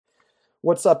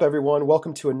What's up, everyone?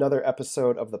 Welcome to another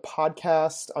episode of the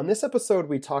podcast. On this episode,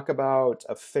 we talk about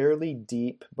a fairly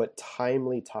deep but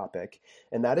timely topic,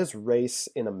 and that is race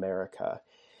in America.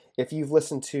 If you've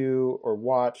listened to or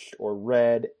watched or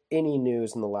read any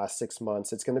news in the last 6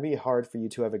 months, it's going to be hard for you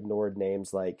to have ignored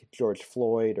names like George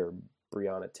Floyd or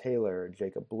Breonna Taylor,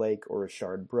 Jacob Blake, or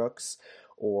Rayshard Brooks,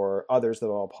 or others that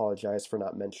I'll apologize for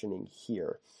not mentioning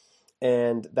here.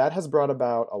 And that has brought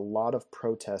about a lot of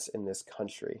protests in this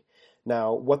country.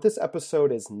 Now, what this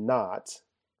episode is not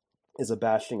is a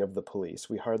bashing of the police.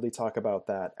 We hardly talk about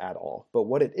that at all. But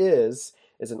what it is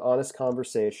an honest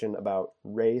conversation about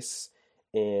race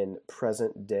in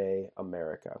present day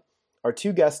America. Our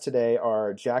two guests today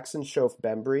are Jackson Shoaf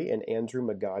Bembry and Andrew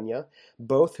Magana,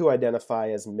 both who identify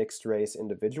as mixed race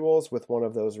individuals, with one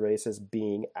of those races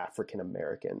being African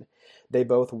American. They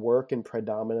both work in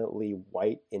predominantly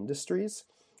white industries,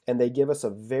 and they give us a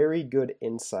very good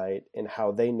insight in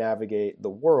how they navigate the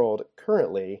world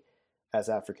currently as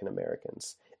African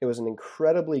Americans. It was an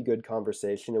incredibly good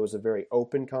conversation. It was a very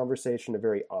open conversation, a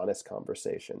very honest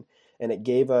conversation, and it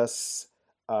gave us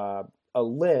a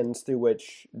lens through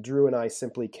which Drew and I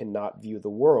simply cannot view the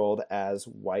world as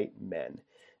white men.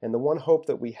 And the one hope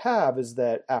that we have is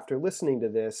that after listening to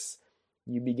this,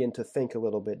 you begin to think a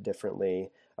little bit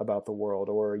differently about the world,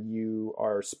 or you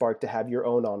are sparked to have your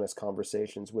own honest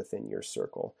conversations within your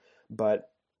circle. But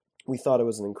we thought it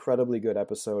was an incredibly good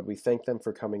episode. We thank them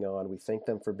for coming on. We thank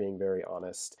them for being very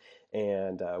honest.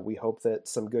 And we hope that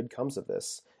some good comes of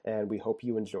this. And we hope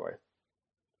you enjoy.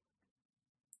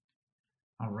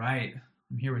 All right,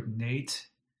 I'm here with Nate,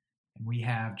 and we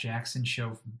have Jackson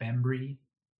Shoaf Bembry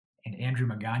and Andrew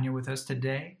Magana with us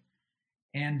today.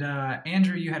 And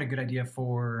Andrew, you had a good idea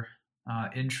for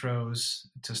intros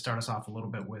to start us off a little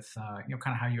bit with, kind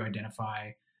of how you identify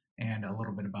and a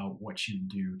little bit about what you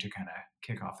do to kind of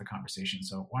kick off the conversation.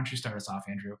 So why don't you start us off,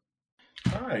 Andrew?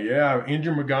 Hi, I'm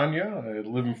Andrew Magana. I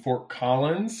live in Fort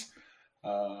Collins.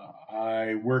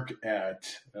 I work at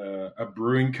a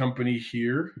brewing company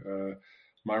here.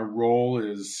 My role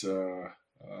is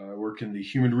I work in the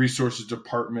human resources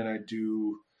department.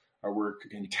 I work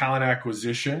in talent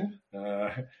acquisition,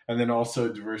 and then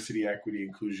also diversity, equity,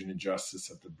 inclusion, and justice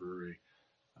at the brewery.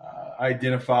 I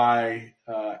identify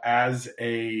as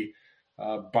a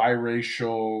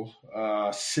biracial,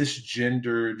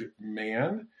 cisgendered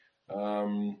man.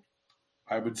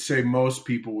 I would say most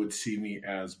people would see me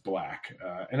as Black,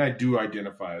 and I do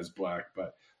identify as Black,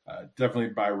 but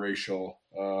definitely biracial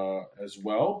as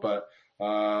well. But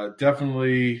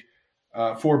definitely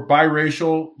for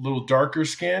biracial, a little darker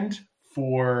skinned.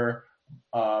 For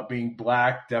being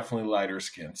Black, definitely lighter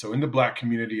skinned. So in the Black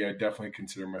community, I definitely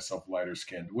consider myself lighter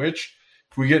skinned, which,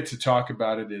 if we get to talk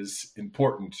about it, is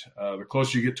important. The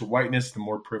closer you get to whiteness, the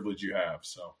more privilege you have.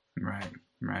 So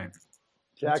Right.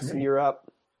 Jackson, you're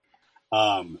up.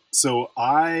 So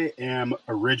I am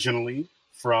originally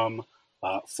from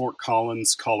Fort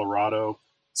Collins, Colorado.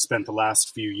 Spent the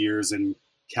last few years in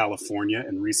California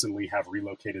and recently have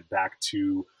relocated back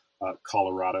to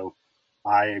Colorado.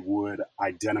 I would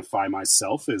identify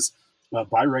myself as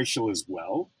biracial as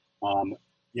well.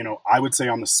 I would say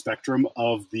on the spectrum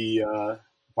of the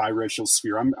biracial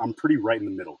sphere, I'm pretty right in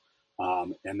the middle.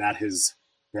 And that has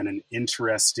been an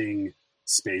interesting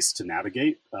space to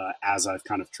navigate as I've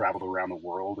kind of traveled around the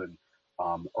world and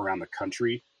around the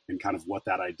country, and kind of what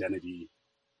that identity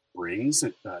brings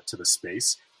to the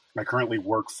space. I currently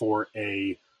work for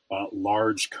a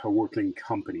large co-working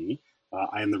company.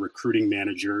 I am the recruiting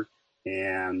manager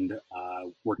and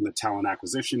work in the talent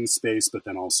acquisition space, but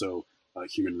then also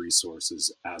human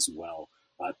resources as well.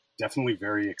 Definitely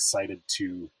very excited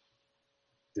to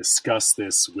discuss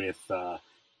this with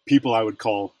people I would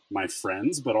call my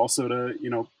friends, but also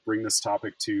to, bring this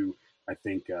topic to, I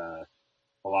think, a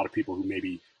lot of people who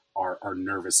maybe are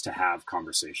nervous to have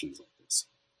conversations like this.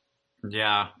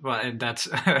 Yeah, well, and that's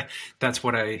that's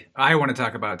what I want to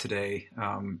talk about today.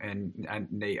 And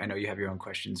Nate, I know you have your own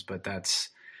questions, but that's,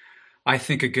 I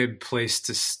think, a good place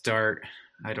to start.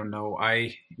 I don't know.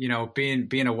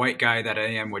 Being a white guy that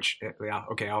I am, which, yeah,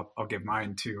 okay, I'll give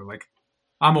mine too. Like,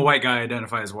 I'm a white guy,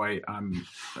 identify as white. I'm,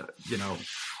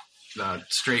 the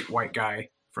straight white guy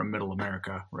from Middle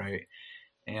America, right?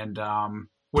 And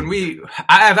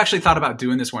I've actually thought about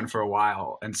doing this one for a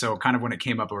while, and so kind of when it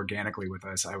came up organically with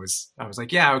us, I was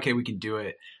like, yeah, okay, we can do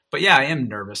it. But yeah, I am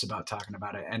nervous about talking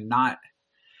about it, and not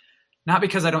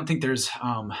because I don't think there's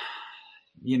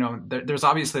there's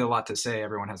obviously a lot to say.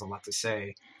 Everyone has a lot to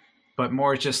say, but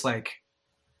more just like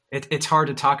it's hard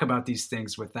to talk about these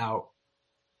things without,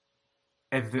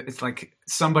 it's like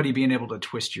somebody being able to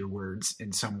twist your words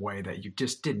in some way that you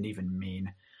just didn't even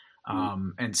mean.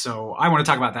 And so I want to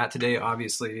talk about that today.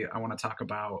 Obviously, I want to talk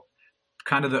about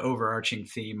kind of the overarching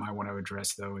theme I want to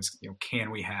address, though, is,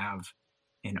 can we have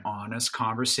an honest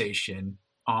conversation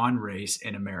on race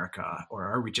in America, or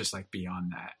are we just like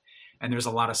beyond that? And there's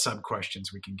a lot of sub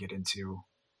questions we can get into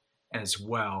as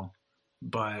well.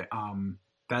 But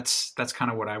that's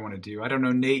kind of what I want to do. I don't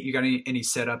know, Nate, you got any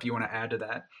setup you want to add to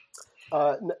that?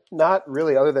 Not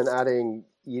really, other than adding,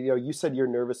 you said you're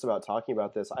nervous about talking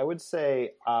about this. I would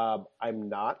say I'm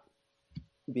not,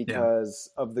 because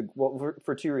of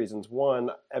for two reasons. One,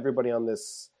 everybody on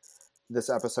this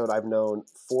episode I've known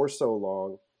for so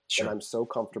long, Sure. and I'm so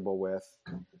comfortable with.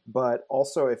 But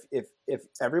also, if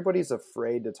everybody's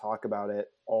afraid to talk about it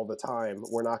all the time,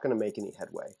 we're not going to make any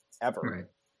headway ever. Right.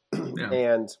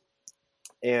 Yeah.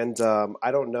 And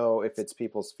I don't know if it's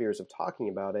people's fears of talking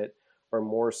about it, or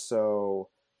more so,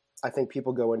 I think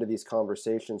people go into these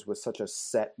conversations with such a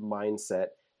set mindset,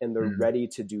 and they're ready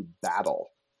to do battle.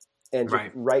 And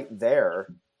just right there,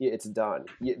 it's done.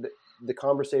 The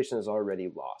conversation is already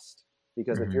lost,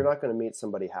 because if you're not going to meet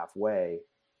somebody halfway,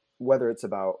 whether it's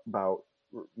about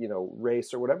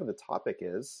race or whatever the topic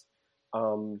is,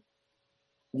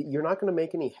 you're not going to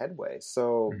make any headway.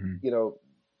 So,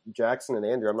 Jackson and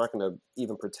Andrew, I'm not going to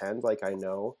even pretend like I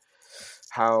know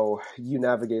how you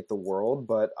navigate the world,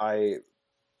 but I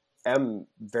am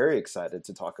very excited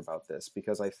to talk about this,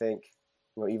 because I think,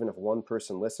 even if one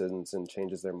person listens and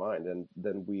changes their mind, and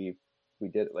then we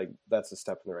did it, like, that's a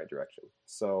step in the right direction.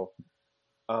 So,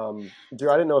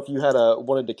 Drew, I didn't know if you had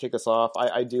wanted to kick us off.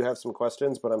 I do have some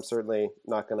questions, but I'm certainly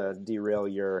not going to derail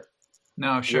your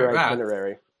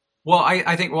itinerary. Well,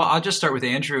 I think, I'll just start with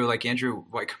Andrew. Andrew,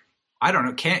 I don't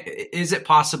know, is it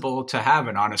possible to have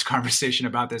an honest conversation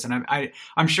about this? And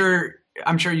I'm sure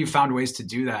you found ways to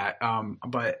do that.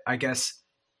 But I guess,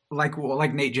 like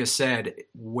Nate just said,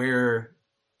 where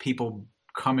people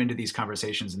come into these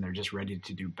conversations and they're just ready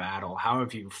to do battle, how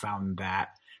have you found that,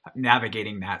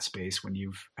 navigating that space when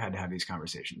you've had to have these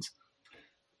conversations?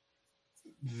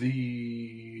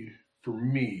 For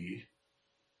me,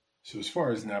 so as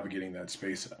far as navigating that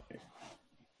space,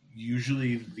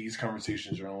 usually these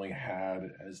conversations are only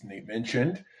had, as Nate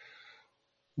mentioned,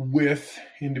 with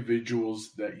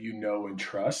individuals that you know and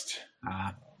trust.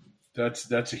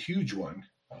 That's a huge one,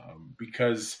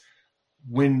 because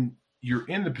when you're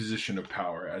in the position of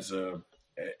power,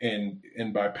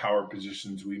 and by power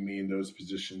positions we mean those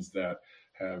positions that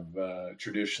have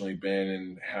traditionally been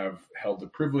and have held the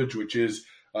privilege, which is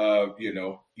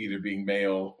either being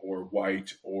male or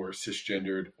white or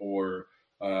cisgendered or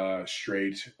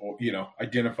straight, or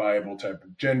identifiable type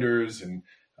of genders, and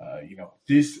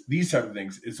these type of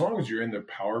things. As long as you're in the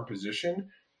power position,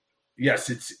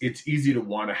 yes, it's easy to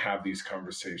want to have these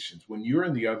conversations. When you are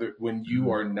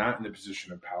not in the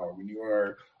position of power, when you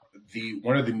are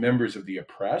one of the members of the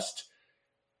oppressed,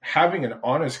 having an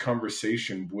honest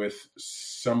conversation with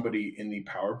somebody in the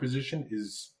power position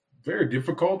is very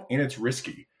difficult, and it's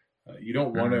risky. You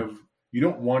don't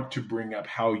want to bring up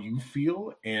how you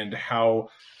feel and how,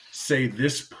 say,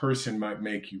 this person might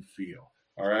make you feel.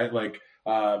 All right.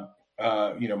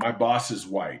 My boss is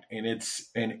white, and it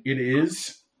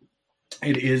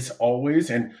is always,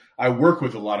 and I work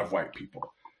with a lot of white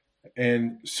people.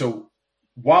 And so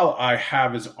while I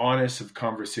have as honest of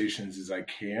conversations as I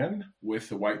can with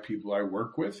the white people I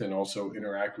work with and also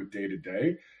interact with day to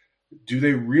day, do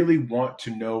they really want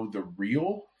to know the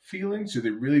real feelings? Do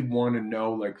they really want to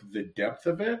know the depth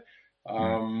of it?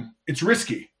 It's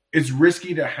risky. It's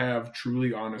risky to have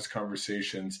truly honest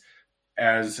conversations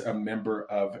as a member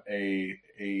of a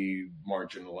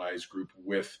marginalized group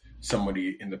with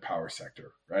somebody in the power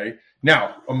sector, right?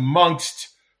 Now,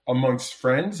 amongst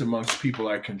friends, amongst people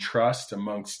I can trust,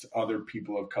 amongst other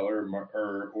people of color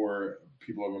or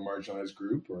people of a marginalized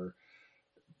group, or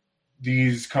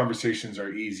these conversations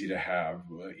are easy to have.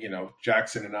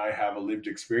 Jackson and I have a lived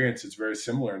experience. It's very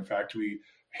similar. In fact, we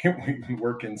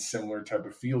work in similar type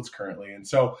of fields currently. And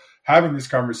so having this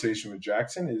conversation with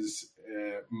Jackson is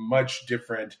a much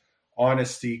different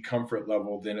honesty, comfort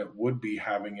level than it would be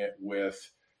having it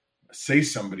with, say,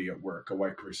 somebody at work, a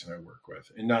white person I work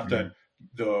with. And not that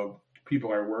the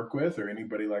people I work with or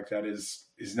anybody like that is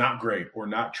not great or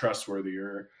not trustworthy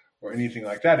or anything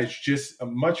like that. It's just a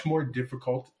much more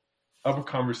difficult of a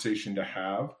conversation to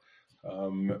have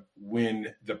when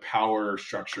the power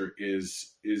structure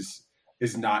is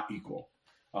not equal.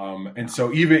 And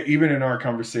so even in our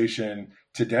conversation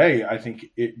today, I think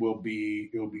it will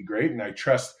be great. And I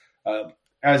trust,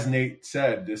 as Nate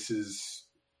said,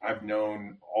 I've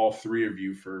known all three of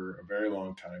you for a very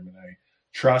long time, and I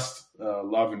trust,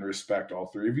 love, and respect all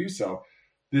three of you. So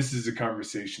this is a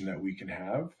conversation that we can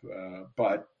have.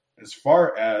 But as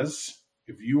far as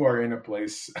if you are in a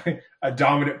place, a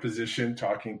dominant position,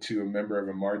 talking to a member of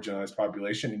a marginalized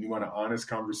population, and you want an honest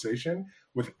conversation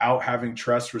without having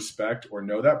trust, respect, or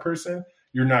know that person,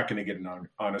 you're not going to get an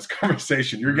honest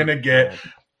conversation. You're going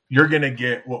to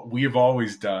get what we have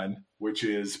always done, which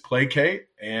is placate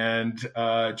and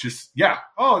oh,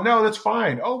 no, that's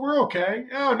fine. Oh, we're okay.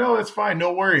 Oh, no, that's fine.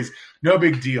 No worries. No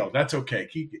big deal. That's okay.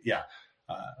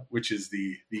 Which is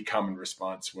the common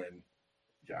response when,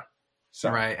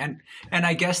 sorry. Right. And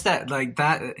I guess that like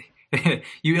that,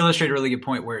 you illustrate a really good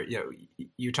point where,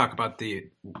 you talk about the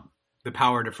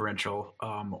power differential,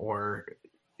 or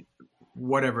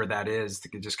whatever that is,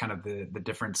 just kind of the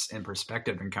difference in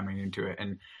perspective and coming into it.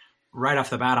 And right off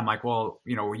the bat, I'm like, well,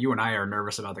 you and I are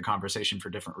nervous about the conversation for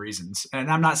different reasons.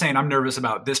 And I'm not saying I'm nervous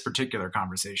about this particular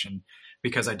conversation,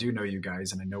 because I do know you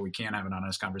guys and I know we can have an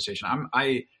honest conversation.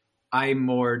 I'm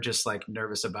more just like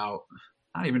nervous about,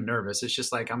 not even nervous. It's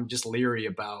just like, I'm just leery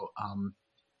about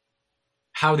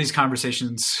how these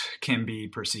conversations can be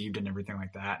perceived and everything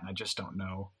like that. And I just don't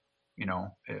know,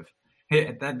 if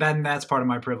then that's part of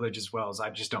my privilege as well, is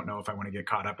I just don't know if I want to get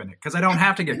caught up in it, because I don't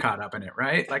have to get caught up in it,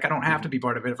 right? Like I don't have to be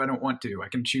part of it if I don't want to. I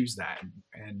can choose that,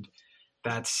 and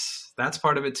that's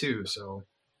part of it too. So,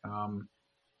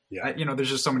 there's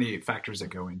just so many factors that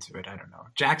go into it. I don't know,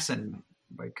 Jackson.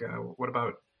 Like, what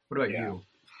about you?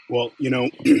 Well,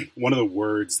 one of the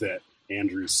words that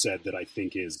Andrew said that I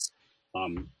think is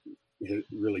it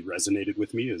really resonated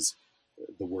with me is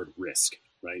the word risk,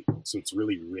 right? So it's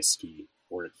really risky,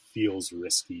 or it feels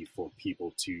risky for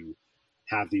people to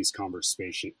have these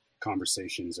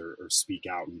conversations or speak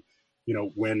out. And,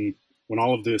 when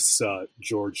all of this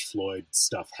George Floyd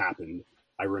stuff happened,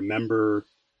 I remember,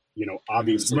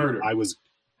 obviously I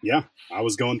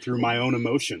was going through my own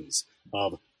emotions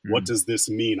of what does this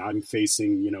mean? I'm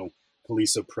facing,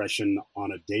 police oppression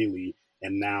on a daily.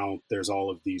 And now there's all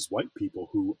of these white people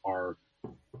who are,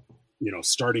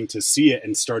 starting to see it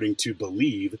and starting to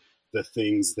believe the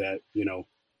things that,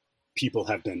 people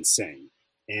have been saying.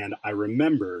 And I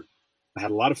remember I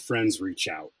had a lot of friends reach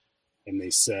out, and they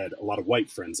said, a lot of white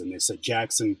friends, and they said,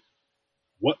 Jackson,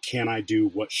 what can I do?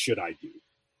 What should I do?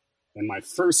 And my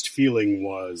first feeling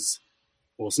was,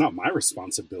 well, it's not my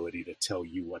responsibility to tell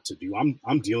you what to do.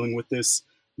 I'm dealing with this,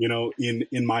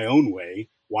 in my own way.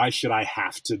 Why should I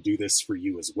have to do this for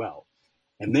you as well?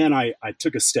 And then I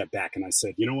took a step back and I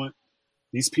said, you know what?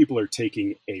 These people are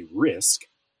taking a risk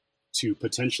to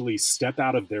potentially step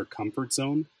out of their comfort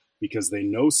zone because they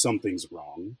know something's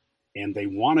wrong and they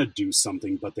want to do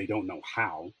something, but they don't know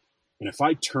how. And if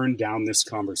I turn down this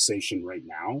conversation right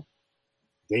now,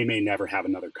 they may never have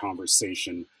another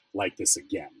conversation like this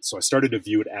again. So I started to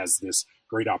view it as this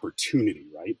great opportunity,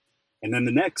 right? And then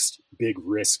the next big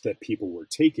risk that people were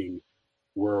taking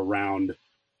were around,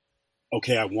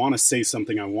 okay, I want to say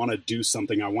something, I want to do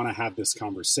something, I want to have this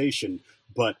conversation,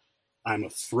 but I'm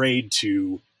afraid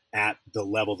to at the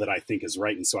level that I think is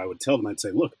right. And so I would tell them, I'd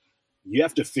say, look, you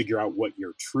have to figure out what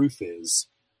your truth is,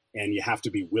 and you have to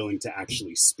be willing to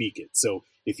actually speak it. So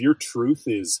if your truth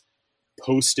is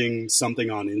posting something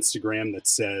on Instagram that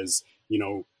says,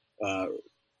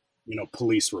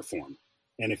 police reform,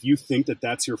 and if you think that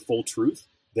that's your full truth,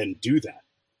 then do that.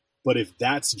 But if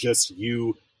that's just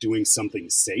you doing something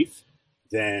safe,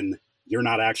 then you're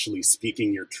not actually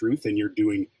speaking your truth, and you're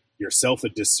doing yourself a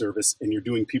disservice, and you're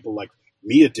doing people like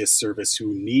me a disservice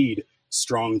who need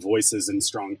strong voices and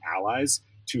strong allies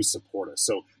to support us.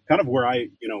 So kind of where I,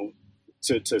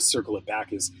 to circle it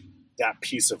back, is that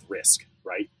piece of risk,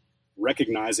 right?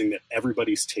 Recognizing that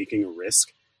everybody's taking a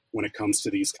risk when it comes to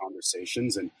these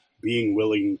conversations, and being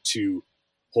willing to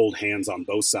hold hands on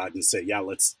both sides and say, yeah,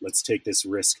 let's take this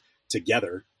risk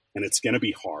together. And it's going to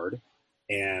be hard,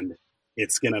 and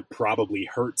it's going to probably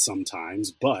hurt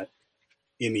sometimes, but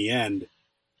in the end,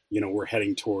 we're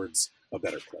heading towards a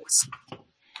better place.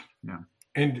 Yeah.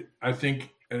 And I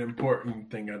think an important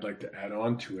thing I'd like to add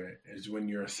on to it is, when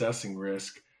you're assessing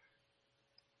risk,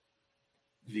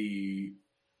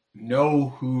 know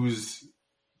who's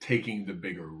taking the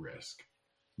bigger risk.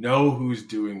 Know who's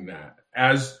doing that.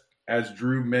 As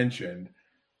Drew mentioned,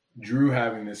 Drew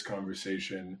having this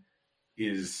conversation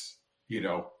is,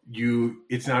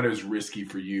 it's not as risky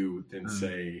for you than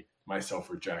say myself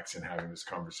or Jackson having this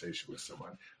conversation with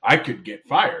someone. I could get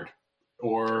fired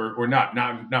or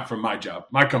not from my job.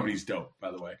 My company's dope,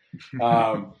 by the way.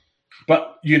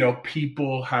 But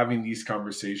people having these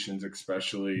conversations,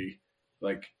 especially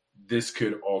like this,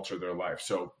 could alter their life.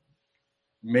 So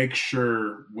make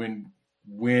sure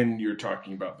when you're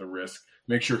talking about the risk,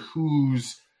 make sure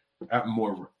who's at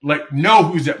more, know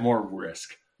who's at more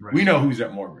risk. Right. We know who's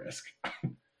at more risk.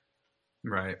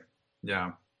 Right.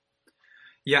 Yeah.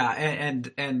 Yeah,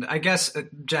 and I guess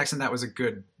Jackson, that was a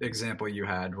good example you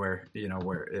had where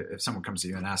where if someone comes to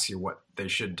you and asks you what they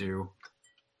should do,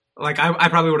 like I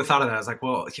probably would have thought of that. I was like,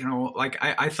 well, like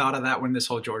I thought of that when this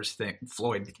whole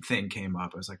Floyd thing came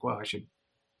up. I was like, well, I should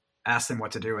ask them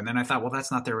what to do, and then I thought, well,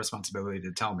 that's not their responsibility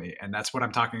to tell me, and that's what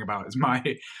I'm talking about. Is my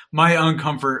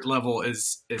uncomfort level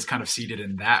is kind of seated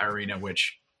in that arena,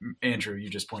 which Andrew, you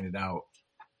just pointed out,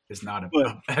 is not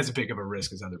as big of a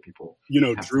risk as other people.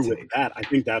 Drew, with that, I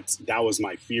think that was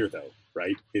my fear, though,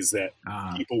 right? Is that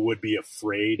people would be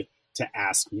afraid to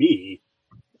ask me,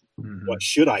 what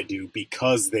should I do,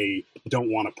 because they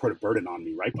don't want to put a burden on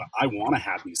me, right? But I want to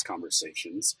have these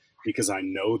conversations because I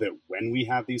know that when we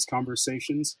have these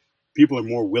conversations, people are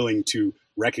more willing to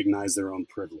recognize their own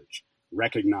privilege,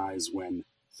 recognize when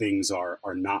things are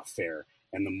not fair.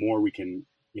 And the more we can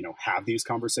have these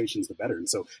conversations, the better. And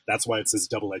so that's why it's this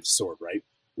double-edged sword, right?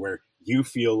 Where you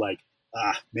feel like,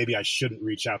 maybe I shouldn't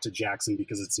reach out to Jackson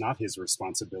because it's not his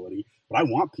responsibility, but I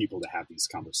want people to have these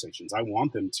conversations. I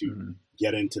want them to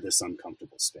get into this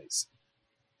uncomfortable space.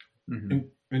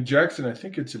 And Jackson, I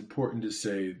think it's important to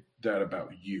say that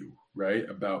about you, right?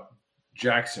 About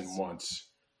Jackson wants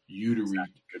you to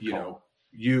reach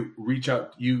out.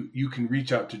 You can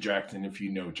reach out to Jackson if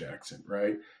you know Jackson,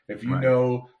 right? If you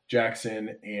know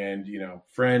Jackson and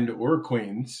friend or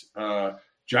acquaintance,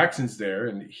 Jackson's there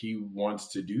and he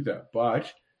wants to do that.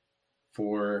 But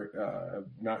for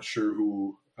not sure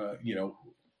who,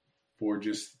 for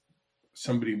just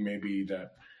somebody maybe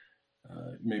that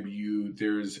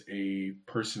there's a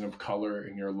person of color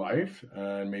in your life,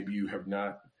 and maybe you have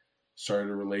not started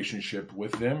a relationship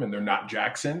with them and they're not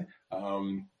Jackson.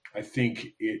 I think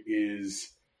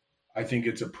it's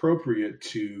appropriate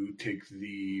to take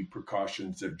the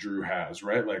precautions that Drew has,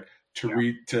 right? Like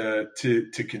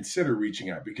to consider reaching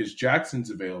out, because Jackson's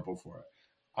available for it.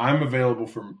 I'm available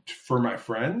for my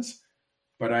friends,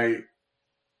 but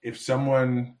if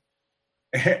someone,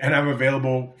 and I'm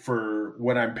available for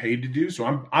what I'm paid to do. So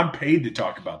I'm paid to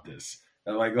talk about this.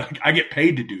 And like I get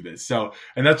paid to do this. So,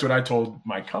 and that's what I told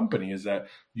my company, is that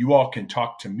you all can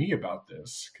talk to me about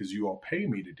this because you all pay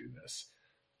me to do this.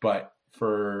 But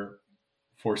for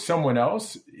someone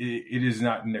else, it is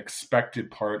not an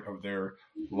expected part of their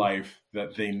life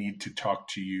that they need to talk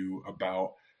to you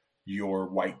about your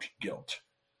white guilt.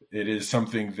 It is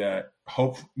something that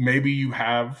maybe you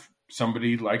have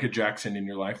somebody like a Jackson in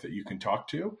your life that you can talk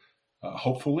to,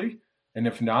 hopefully. And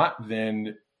if not,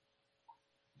 then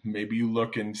maybe you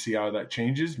look and see how that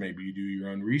changes. Maybe you do your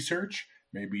own research.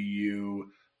 Maybe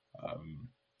you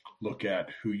look at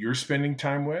who you're spending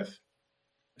time with.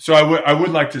 So I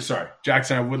would like to,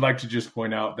 Jackson, I would like to just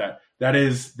point out that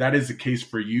is the case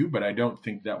for you, but I don't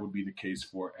think that would be the case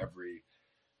for every.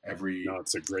 No,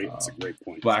 it's a great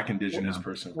point. Black Indigenous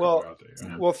person. Well, out there.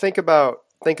 Yeah. Well, think about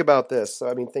this. So,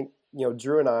 I mean,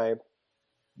 Drew and I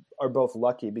are both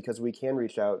lucky because we can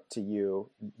reach out to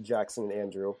you, Jackson and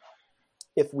Andrew,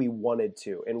 if we wanted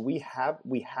to, and we have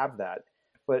that.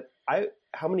 But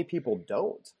how many people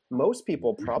don't? Most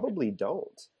people probably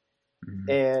don't.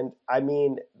 And I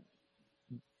mean,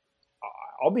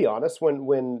 I'll be honest,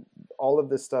 when all of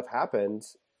this stuff happened,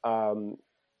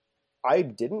 I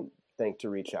didn't think to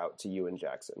reach out to you and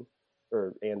Jackson,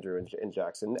 or Andrew and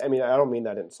Jackson. I mean, I don't mean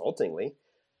that insultingly.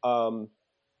 And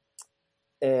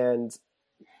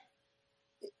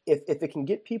if it can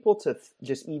get people to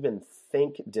just even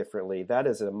think differently, that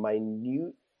is a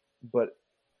minute but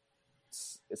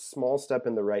a small step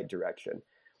in the right direction.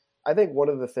 I think one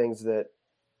of the things that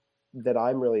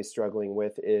I'm really struggling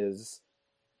with is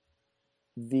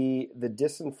the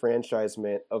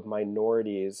disenfranchisement of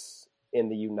minorities in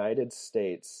the United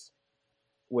States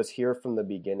was here from the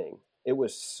beginning. It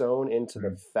was sewn into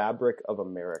the fabric of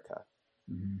America.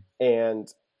 And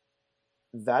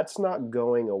that's not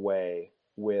going away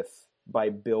by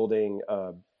building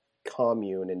a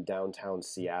commune in downtown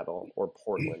Seattle or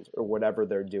Portland or whatever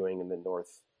they're doing in the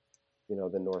north,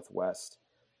 the Northwest.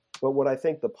 But what I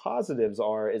think the positives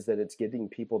are is that it's getting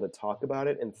people to talk about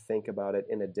it and think about it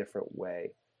in a different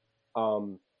way.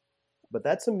 But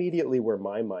that's immediately where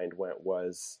my mind went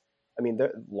was, I mean,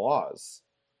 the laws,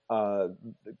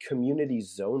 community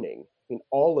zoning. I mean,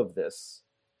 all of this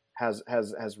has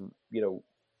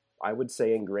I would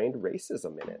say ingrained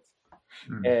racism in it.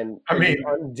 And the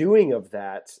undoing of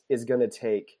that is going to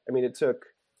take, it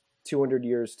took 200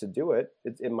 years to do it.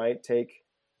 It might take,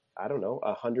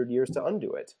 100 years to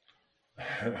undo it.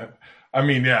 I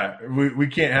mean, yeah, we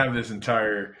can't have this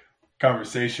entire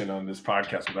conversation on this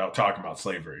podcast without talking about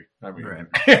slavery. I mean, Right.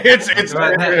 it's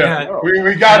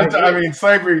we got to. I mean,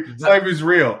 slavery's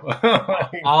real.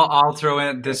 I'll throw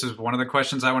in. This is one of the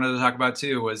questions I wanted to talk about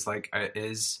too. Was like,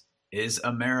 is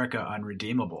America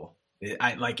unredeemable?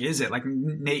 Is it like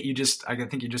Nate? I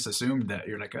think you just assumed that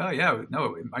you're like, oh yeah,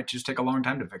 no, it might just take a long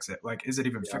time to fix it. Like, is it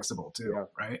even fixable too? Yeah.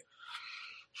 Right?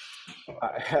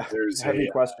 There's a heavy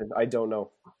question. I don't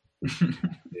know.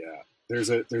 Yeah, there's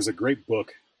a great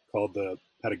book called The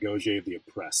Pedagogy of the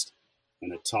Oppressed,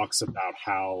 and it talks about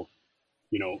how,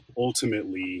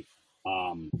 ultimately,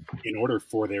 in order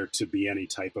for there to be any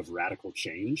type of radical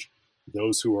change,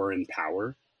 those who are in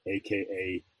power,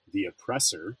 aka the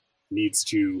oppressor, needs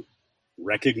to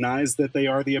recognize that they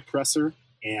are the oppressor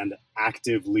and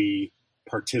actively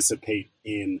participate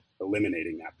in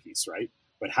eliminating that piece, right?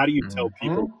 But how do you tell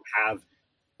people who have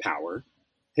power,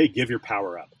 hey, give your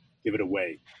power up, give it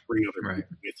away, bring other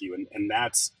people with you? And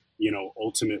that's,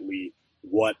 ultimately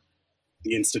what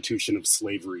the institution of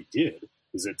slavery did,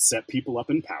 is it set people up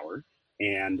in power,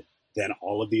 and then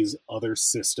all of these other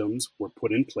systems were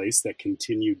put in place that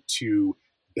continued to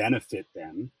benefit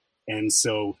them. And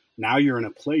so now you're in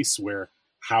a place where,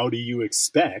 how do you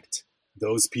expect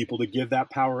those people to give that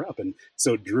power up? And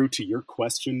so, Drew, to your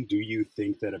question, do you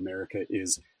think that America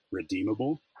is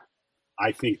redeemable?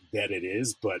 I think that it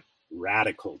is, but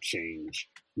radical change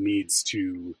needs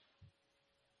to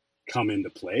come into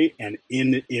play. And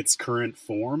in its current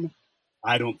form,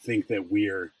 I don't think that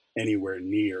we're anywhere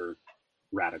near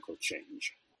radical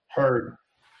change. Heard.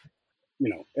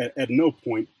 At no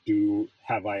point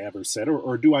have I ever said,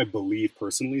 or do I believe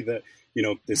personally that,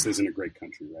 this isn't a great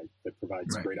country, right? That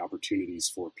provides great opportunities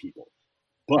for people.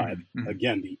 But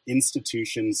again, the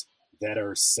institutions that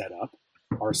are set up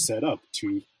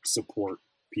to support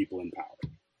people in power.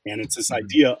 And it's this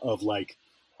idea of like,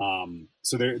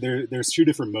 so there's two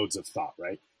different modes of thought,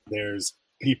 right? There's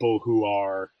people who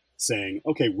are saying,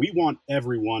 okay, we want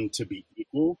everyone to be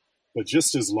equal, but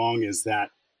just as long as that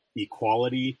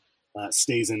equality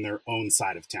stays in their own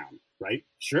side of town, right?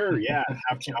 Sure, yeah,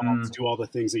 have jobs, do all the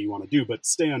things that you want to do, but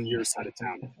stay on your side of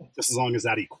town, just as long as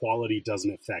that equality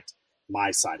doesn't affect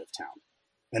my side of town.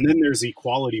 And then there's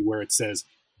equality where it says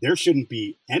there shouldn't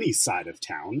be any side of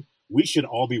town. We should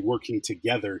all be working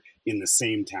together in the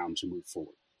same town to move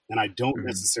forward. And I don't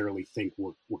necessarily think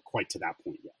we're quite to that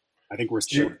point yet. I think we're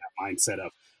still in that mindset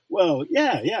of, well,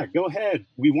 yeah, go ahead.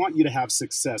 We want you to have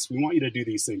success. We want you to do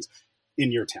these things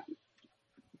in your town.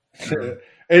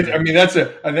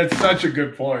 That's such a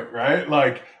good point, right?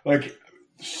 Like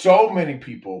so many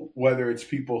people, whether it's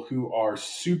people who are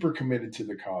super committed to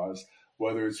the cause,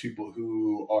 whether it's people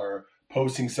who are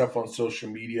posting stuff on social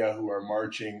media, who are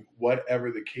marching,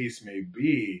 whatever the case may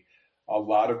be, a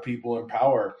lot of people in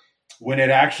power, when it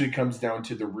actually comes down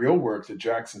to the real work that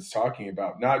Jackson's talking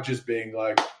about, not just being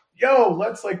like, yo,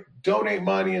 let's like donate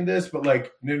money in this, but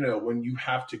like, no, when you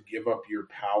have to give up your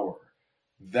power,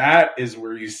 that is the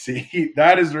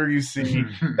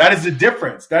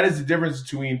difference. That is the difference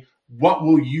between what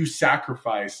will you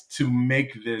sacrifice to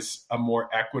make this a more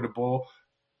equitable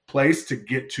place to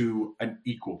get to an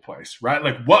equal place, right?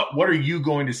 Like what are you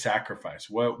going to sacrifice?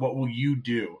 What will you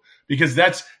do? Because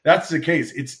that's the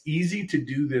case. It's easy to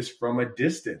do this from a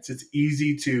distance. It's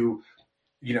easy to,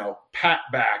 pat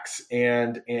backs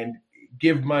and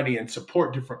give money and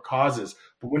support different causes.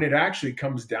 But when it actually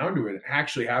comes down to it,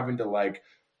 actually having to like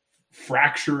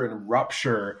fracture and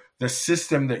rupture the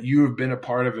system that you have been a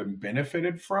part of and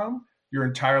benefited from your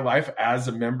entire life as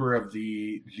a member of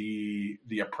the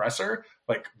oppressor,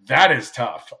 like that is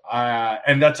tough.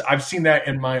 And I've seen that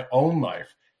in my own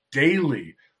life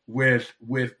daily with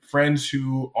friends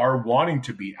who are wanting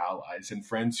to be allies and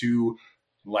friends who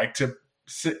like to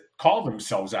call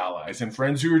themselves allies and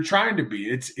friends who are trying to be.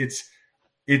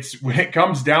 It's when it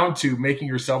comes down to making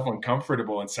yourself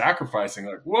uncomfortable and sacrificing,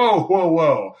 like,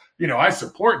 whoa. I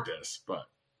support this, but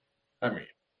I mean,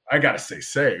 I got to stay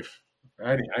safe.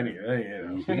 I need.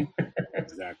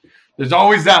 Exactly. There's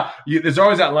always that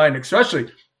line, especially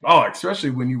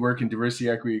when you work in diversity,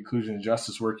 equity, inclusion, and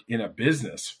justice work in a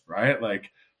business, right? Like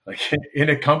in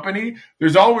a company,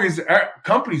 there's always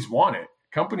companies want it,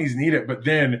 companies need it, but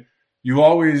then you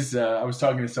always. I was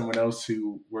talking to someone else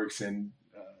who works in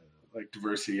like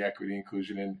diversity, equity,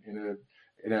 inclusion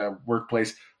in a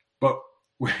workplace, but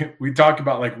we talk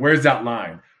about like where's that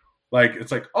line. Like,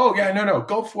 it's like, oh, yeah, no,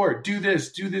 go for it. Do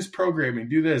this programming,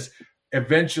 do this.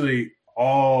 Eventually,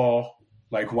 all,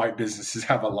 like, white businesses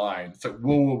have a line. It's like,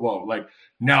 whoa. Like,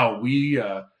 no, we,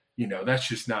 that's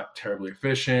just not terribly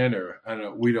efficient, or, I don't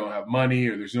know, we don't have money,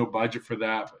 or there's no budget for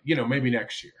that. But, maybe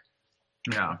next year.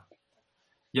 Yeah.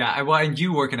 Yeah, well, and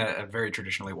you work in a very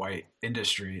traditionally white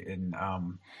industry in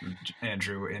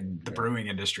Andrew, in the brewing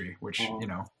industry, which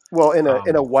well,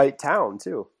 in a white town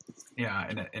too. Yeah,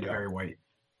 in a very white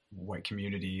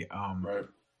community. Right.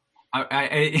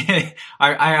 I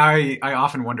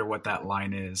often wonder what that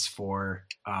line is for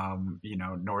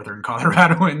northern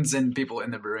Coloradoans and people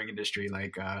in the brewing industry,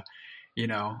 like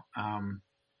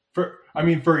for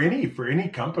any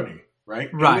company, right?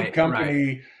 Right. Any company.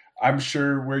 Right. I'm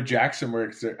sure where Jackson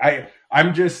works.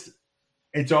 It's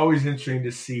always interesting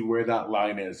to see where that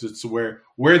line is. It's where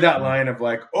that line of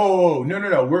like, oh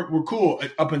no, we're cool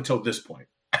up until this point.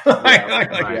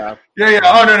 Yeah.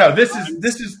 Oh no, this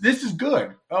is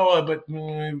good. Oh, but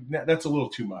that's a little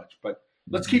too much. But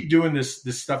let's keep doing this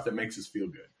stuff that makes us feel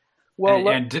good. Well,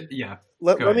 let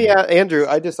me ask Andrew.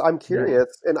 I'm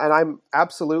curious, and I'm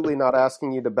absolutely not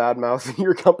asking you to badmouth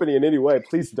your company in any way.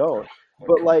 Please don't.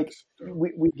 But like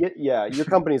we get, your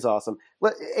company's awesome.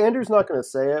 Andrew's not going to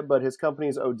say it, but his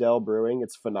company's Odell Brewing.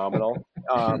 It's phenomenal.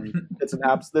 It's an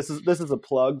This is a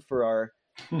plug for our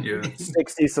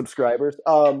 60 subscribers.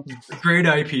 Great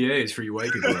IPAs for you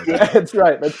white people. Yeah, that's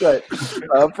right.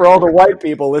 For all the white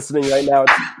people listening right now,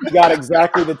 you got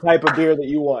exactly the type of beer that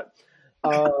you want.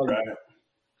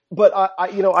 But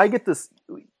I get this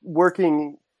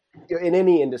working in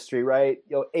any industry, right?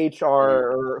 HR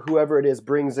or whoever it is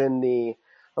brings in today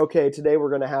we're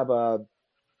going to have a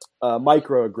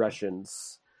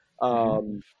microaggressions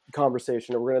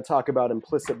conversation, or we're going to talk about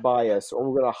implicit bias, or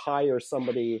we're going to hire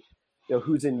somebody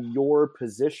who's in your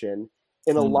position.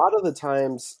 And a lot of the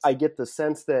times I get the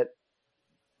sense that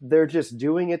they're just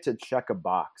doing it to check a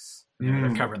box. Yeah,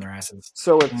 they're covering their asses.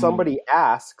 So if somebody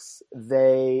asks,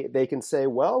 they can say,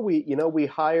 well, we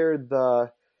hired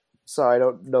so I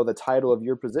don't know the title of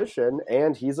your position,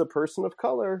 and he's a person of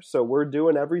color, so we're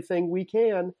doing everything we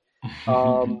can.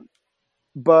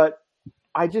 But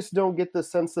I just don't get the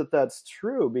sense that that's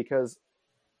true, because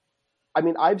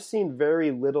I've seen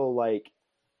very little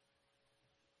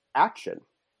action.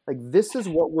 Like, this is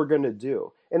what we're going to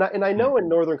do. And I know in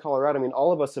Northern Colorado,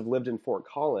 all of us have lived in Fort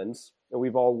Collins, and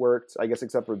we've all worked, I guess,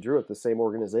 except for Drew, at the same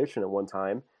organization at one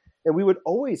time. And we would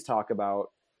always talk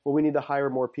about, well, we need to hire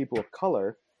more people of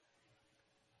color.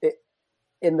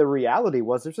 And the reality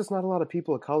was there's just not a lot of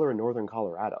people of color in Northern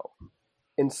Colorado.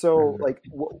 And so,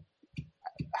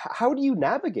 how do you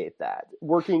navigate that,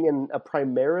 working in a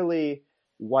primarily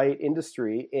white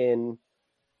industry in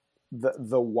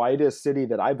the whitest city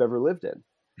that I've ever lived in?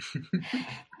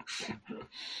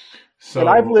 And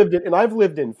I've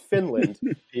lived in Finland,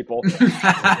 people.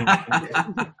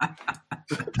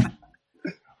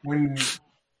 When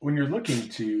you're looking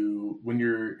to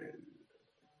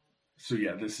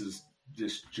this is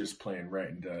just playing right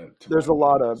into. There's a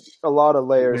lot of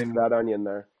layers to that onion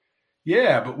there.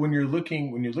 Yeah, but when you're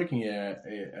looking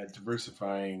at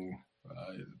diversifying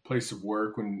place of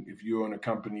work, if you own a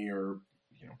company or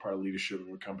part of leadership of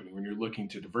a company, when you're looking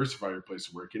to diversify your place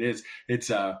of work, it's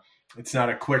not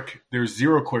there's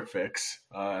zero quick fix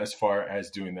as far as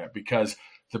doing that, because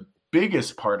the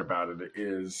biggest part about it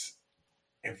is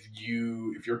if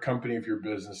your company, if your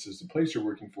business, is the place you're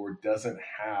working for doesn't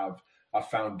have a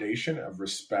foundation of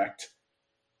respect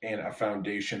and a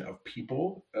foundation of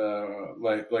people,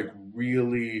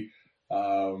 really,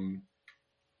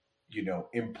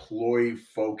 employee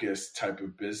focused type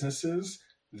of businesses,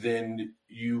 then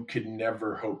you could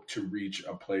never hope to reach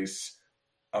a place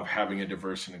of having a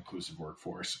diverse and inclusive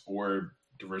workforce, or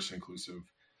diverse and inclusive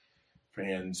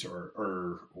fans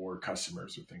or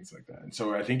customers or things like that. And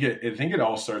so I think it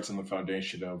all starts on the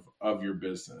foundation of your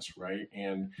business, right?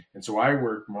 And so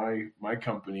my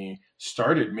company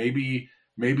started maybe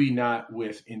not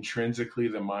with intrinsically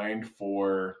the mind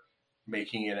for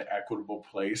making it an equitable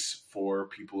place for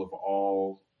people of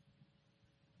all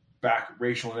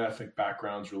racial and ethnic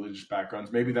backgrounds, religious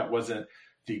backgrounds. Maybe that wasn't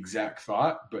the exact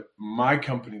thought, but my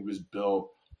company was built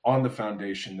on the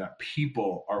foundation that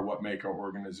people are what make our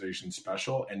organization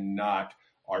special, and not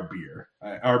our beer.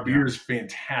 Our beer is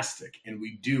fantastic, and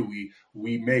we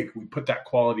put that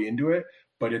quality into it,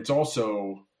 but it's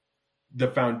also the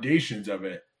foundations of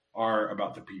it are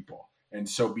about the people. And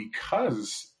so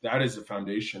because that is the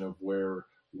foundation of where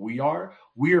we are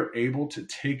able to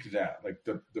take that, like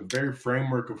the very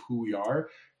framework of who we are.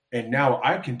 And now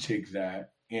I can take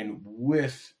that, and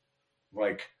with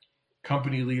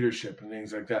company leadership and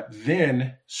things like that,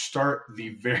 then start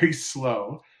the very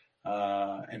slow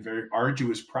and very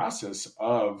arduous process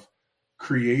of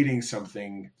creating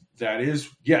something that is,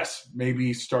 yes,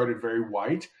 maybe started very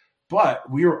white, but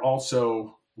we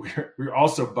also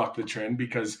buck the trend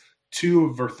because 2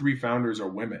 of our 3 founders are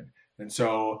women. And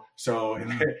so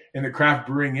in the craft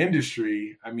brewing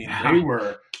industry, I mean,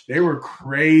 Yeah. they were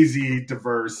crazy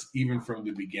diverse even from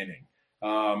the beginning,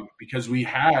 because we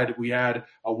had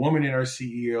a woman in our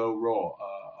CEO role,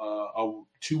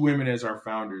 two women as our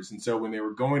founders, and so when they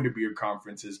were going to beer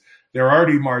conferences, they're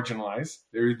already marginalized.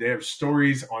 They have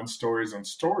stories on stories on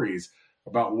stories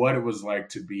about what it was like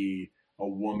to be a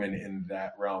woman in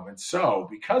that realm, and so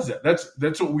because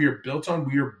that's what we are built on.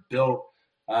 We are built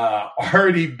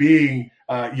already being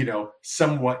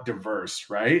somewhat diverse,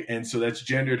 right? And so that's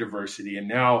gender diversity, and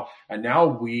now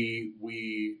we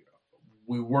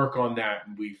work on that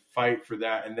and we fight for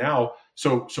that, and now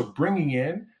so bringing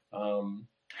in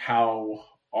how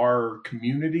our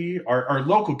community, our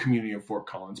local community of Fort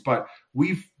Collins, but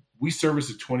we service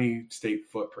a 20 state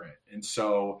footprint, and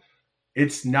so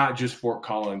it's not just Fort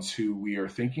Collins who we are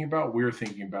thinking about. We're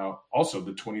thinking about also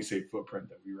the 20 state footprint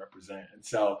that we represent. And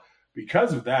so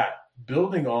because of that,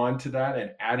 building on to that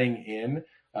and adding in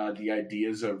the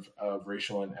ideas of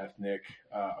racial and ethnic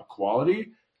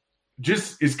equality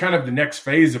just is kind of the next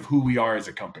phase of who we are as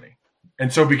a company.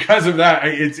 And so because of that,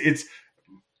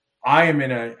 I am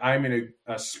in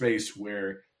a space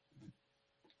where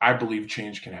I believe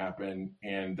change can happen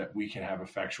and that we can have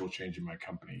effectual change in my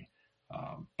company.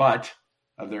 But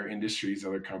other industries,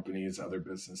 other companies, other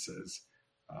businesses,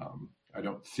 I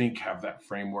don't think have that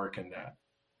framework and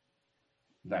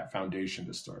that foundation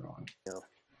to start on. Yeah.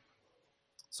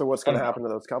 So what's going to happen to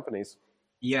those companies?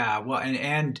 Yeah, well,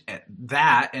 and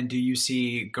do you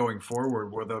see going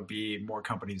forward, will there be more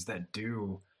companies that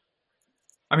do?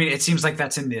 I mean, it seems like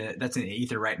that's in the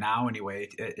ether right now. Anyway,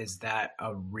 is that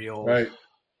a real? Right.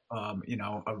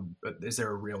 Is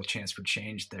there a real chance for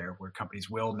change there, where companies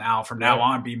will now, from now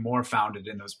on, be more founded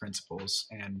in those principles?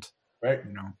 And right,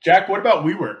 Jack, what about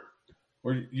WeWork?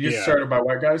 Were you started by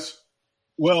white guys?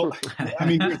 Well, I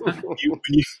mean,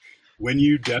 when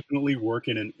you definitely work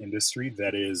in an industry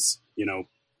that is,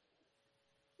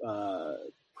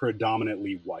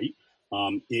 predominantly white,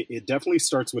 it definitely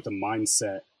starts with a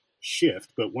mindset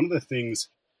shift. But one of the things,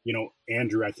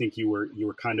 Andrew, I think you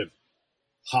were kind of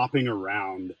hopping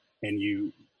around and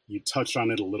you touched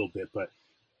on it a little bit, but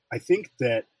I think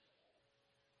that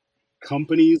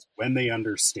companies, when they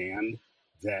understand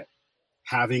that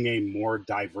having a more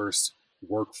diverse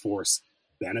workforce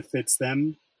benefits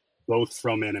them, both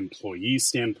from an employee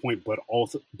standpoint, but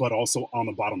also on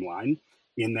the bottom line,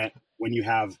 in that when you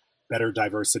have better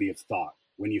diversity of thought,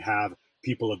 when you have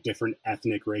people of different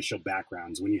ethnic, racial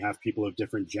backgrounds, when you have people of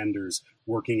different genders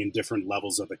working in different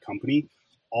levels of the company,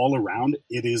 all around,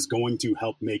 it is going to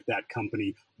help make that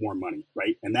company more money,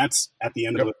 right? And that's, at the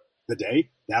end of the day,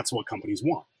 that's what companies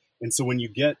want. And so when you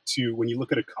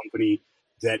look at a company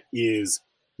that is,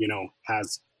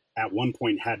 has at one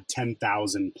point had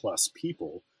 10,000 plus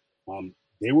people,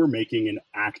 they were making an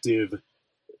active,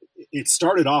 it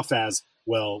started off as,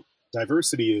 well,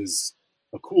 diversity is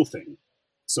a cool thing,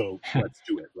 so let's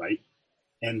do it, right?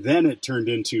 And then it turned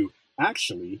into,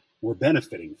 actually, we're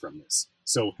benefiting from this.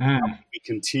 So we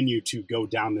continue to go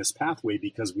down this pathway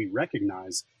because we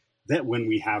recognize that when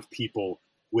we have people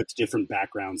with different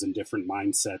backgrounds and different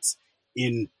mindsets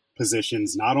in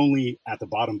positions, not only at the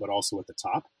bottom, but also at the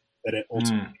top, that it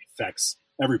ultimately affects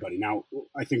everybody. Now,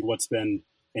 I think what's been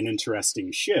an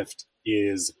interesting shift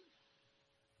is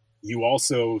you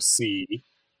also see,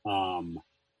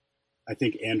 I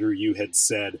think, Andrew, you had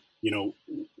said,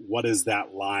 what is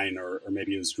that line, or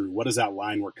maybe it was Drew, what is that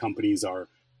line where companies are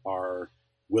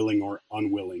willing or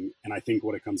unwilling? And I think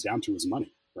what it comes down to is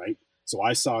money, right? So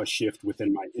I saw a shift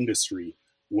within my industry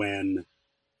when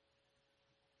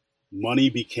money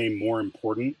became more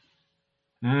important,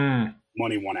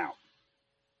 money won out.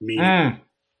 Meaning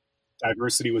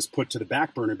diversity was put to the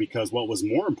back burner because what was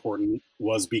more important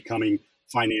was becoming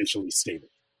financially stable,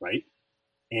 right?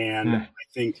 And I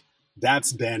think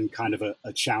that's been kind of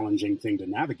a challenging thing to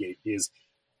navigate, is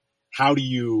how do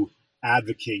you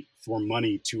advocate for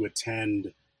money to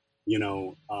attend,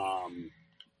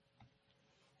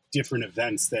 different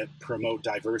events that promote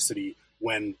diversity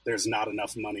when there's not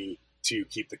enough money to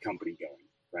keep the company going,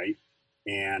 right?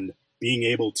 And being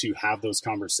able to have those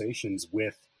conversations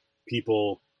with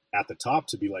people at the top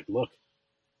to be like, look,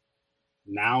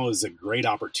 now is a great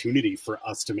opportunity for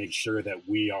us to make sure that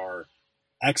we are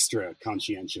extra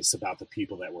conscientious about the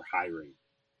people that we're hiring.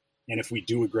 And if we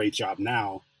do a great job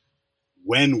now,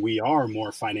 when we are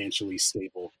more financially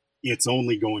stable, it's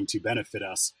only going to benefit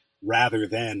us, rather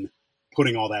than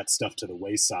putting all that stuff to the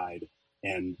wayside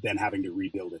and then having to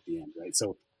rebuild at the end, right?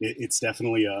 So it's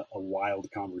definitely a wild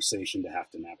conversation to have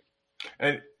to navigate.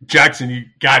 And Jackson, you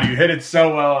hit it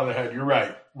so well on the head. You're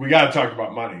right. We got to talk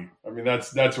about money. I mean,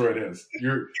 that's where it is.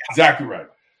 You're exactly right.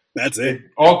 That's it. It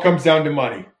all comes down to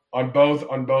money on both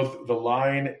the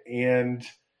line and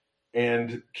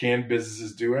can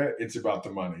businesses do it? It's about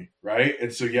the money, right?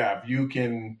 And so if you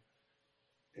can.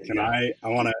 I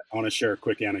want to share a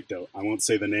quick anecdote. I won't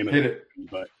say the name of it,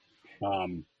 but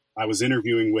I was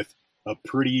interviewing with a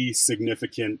pretty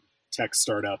significant tech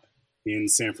startup in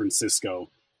San Francisco,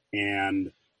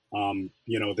 and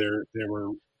they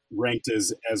were ranked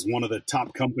as one of the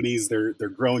top companies. They're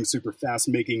growing super fast,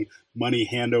 making money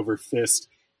hand over fist.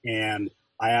 And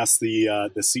I asked the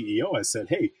CEO, I said,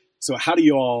 "Hey, so how do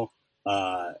you all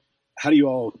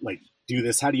like do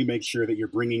this? How do you make sure that you're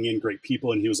bringing in great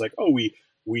people?" And he was like, "Oh,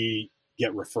 we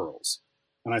get referrals."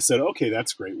 And I said, "Okay,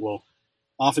 that's great. Well,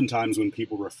 oftentimes when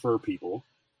people refer people,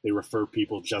 they refer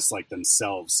people just like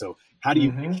themselves. So how do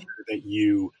you make sure that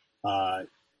you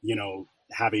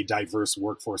have a diverse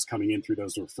workforce coming in through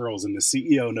those referrals?" And the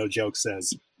CEO, no joke,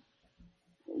 says,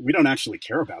 "We don't actually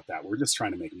care about that. We're just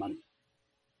trying to make money."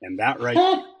 And that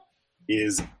right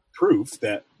is proof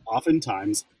that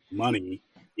oftentimes money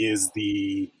is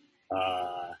the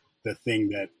thing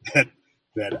that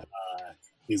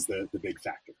is the big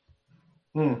factor.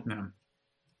 Yeah.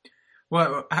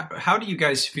 Well, how do you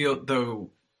guys feel though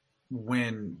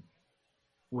when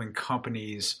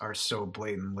companies are so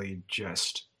blatantly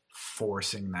just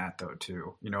forcing that though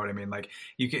too? You know what I mean? Like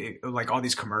you get like all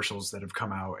these commercials that have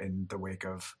come out in the wake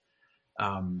of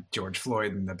George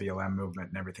Floyd and the BLM movement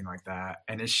and everything like that,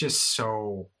 and it's just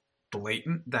so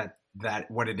blatant that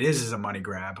what it is a money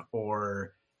grab,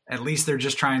 or at least they're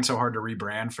just trying so hard to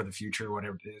rebrand for the future,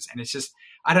 whatever it is. And it's just,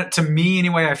 to me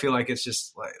anyway, I feel like it's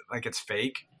just like it's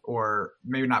fake, or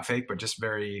maybe not fake, but just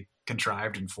very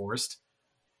contrived and forced.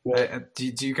 Well,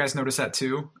 do you guys notice that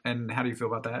too? And how do you feel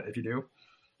about that if you do?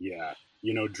 Yeah.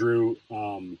 Drew,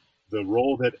 the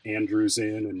role that Andrew's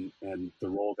in and the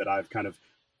role that I've kind of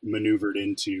maneuvered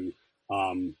into,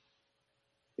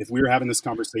 if we were having this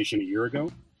conversation a year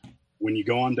ago, when you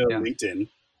go onto LinkedIn,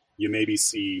 you maybe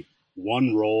see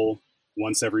one role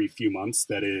once every few months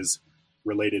that is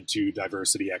related to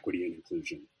diversity, equity, and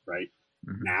inclusion, right?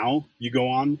 Mm-hmm. Now you go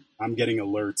on, I'm getting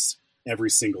alerts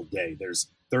every single day. There's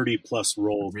 30 plus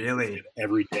roles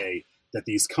every day that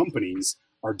these companies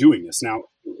are doing this. Now,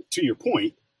 to your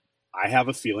point, I have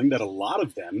a feeling that a lot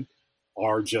of them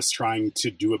are just trying to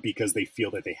do it because they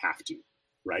feel that they have to,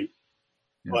 right?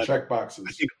 Yeah, but check boxes.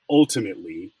 I think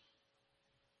ultimately,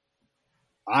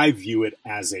 I view it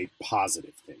as a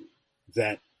positive thing,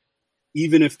 that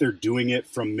even if they're doing it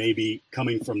from maybe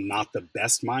coming from not the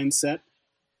best mindset,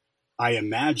 I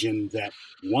imagine that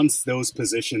once those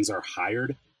positions are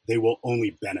hired, they will only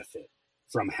benefit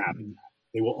from having that.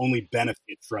 They will only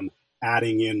benefit from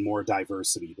adding in more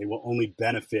diversity. They will only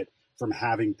benefit from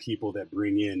having people that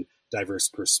bring in diverse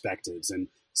perspectives. And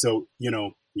so,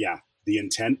 the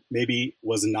intent maybe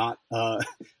was not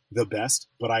the best,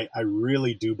 but I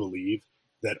really do believe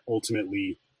that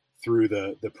ultimately through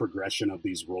the progression of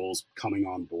these roles coming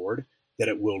on board, that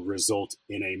it will result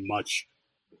in a much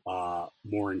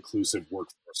more inclusive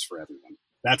workforce for everyone.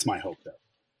 That's my hope, though.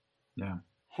 Yeah.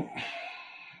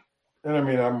 And I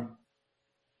mean, I'm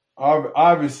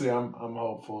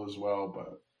hopeful as well,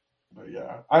 but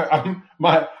yeah,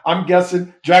 I'm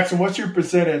guessing, Jackson, what's your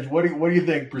percentage? What do you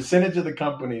think? Percentage of the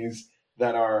companies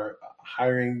that are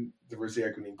hiring diversity,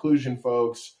 equity, inclusion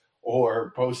folks,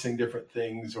 or posting different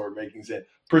things, or making sense,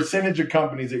 percentage of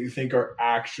companies that you think are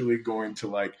actually going to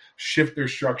like shift their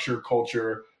structure,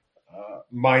 culture,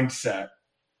 mindset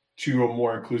to a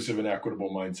more inclusive and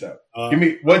equitable mindset? Give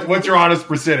me what's your honest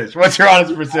percentage?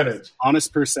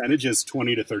 Honest percentage is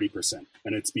 20 to 30%,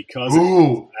 and it's because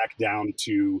it's back down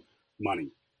to money.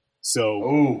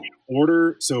 So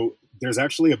there's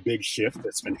actually a big shift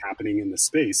that's been happening in the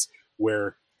space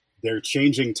where they're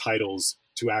changing titles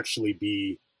to actually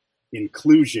be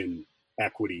inclusion,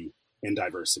 equity, and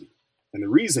diversity. And the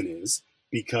reason is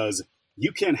because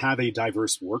you can't have a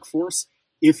diverse workforce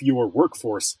if your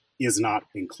workforce is not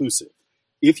inclusive.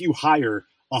 If you hire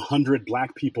 100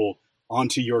 Black people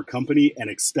onto your company and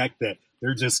expect that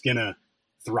they're just going to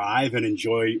thrive and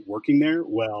enjoy working there,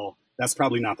 well, that's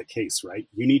probably not the case, right?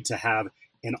 You need to have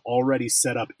an already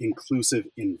set up inclusive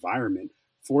environment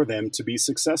for them to be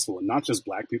successful, and not just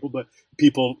Black people, but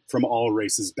people from all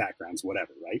races, backgrounds,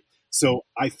 whatever, right? So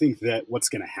I think that what's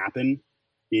going to happen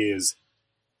is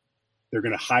they're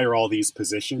going to hire all these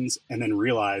positions and then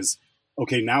realize,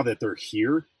 okay, now that they're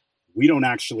here, we don't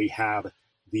actually have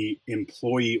the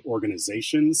employee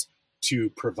organizations to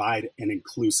provide an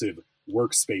inclusive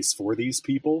workspace for these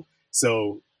people.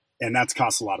 So, and that's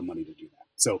costs a lot of money to do that.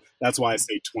 So that's why I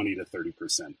say 20 to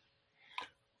 30%.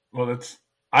 Well,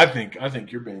 I think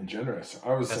you're being generous.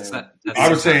 I was saying 10%. I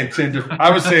was saying 10%.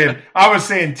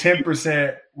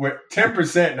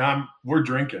 10%, and we're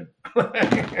drinking.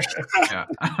 Yeah.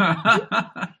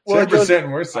 10%,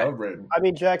 and we're celebrating. I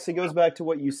mean, Jax, it goes back to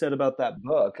what you said about that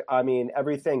book. I mean,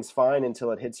 everything's fine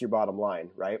until it hits your bottom line,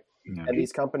 right? Yeah. And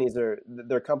these companies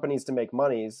they're companies to make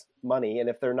money, and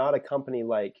if they're not a company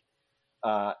like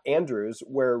Andrews,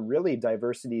 where really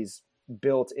diversity's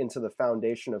built into the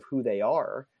foundation of who they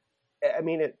are, I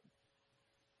mean,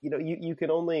 you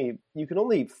can only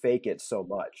fake it so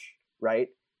much, right?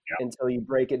 Yeah. Until you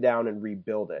break it down and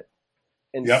rebuild it.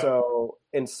 And Yep. so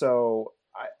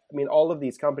I mean, all of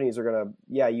these companies are gonna,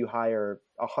 you hire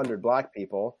 100 Black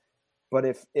people, but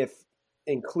if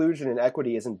inclusion and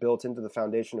equity isn't built into the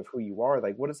foundation of who you are,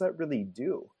 like, what does that really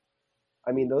do?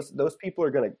 I mean, those people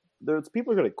are gonna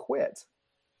quit,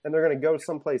 and they're gonna go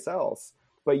someplace else.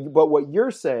 But what you're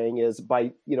saying is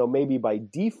maybe by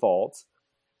default,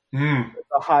 the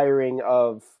hiring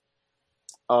of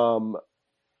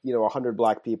 100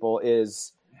 Black people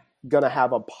is going to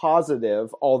have a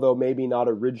positive, although maybe not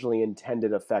originally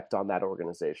intended, effect on that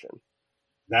organization.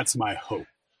 That's my hope.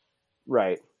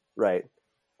 Right.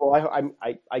 Well,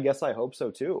 I guess I hope so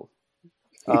too.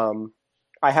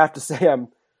 I have to say I'm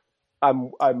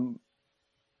I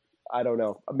don't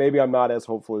know. Maybe I'm not as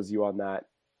hopeful as you on that.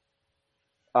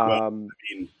 Well, I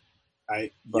mean, I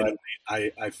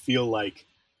feel like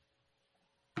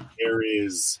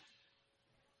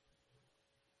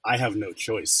I have no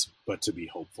choice but to be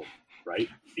hopeful, right?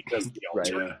 Because the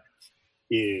alternative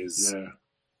is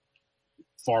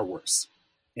far worse.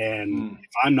 And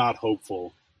if I'm not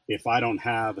hopeful, if I don't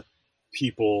have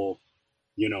people,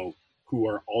 who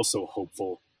are also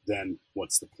hopeful, then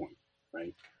what's the point,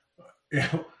 right?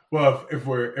 Yeah. Well, if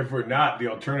we're not, the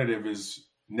alternative is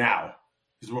now.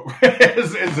 Is what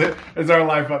is our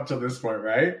life up to this point,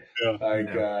 right?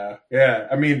 Yeah.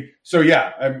 I mean, so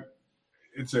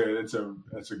it's a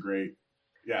great,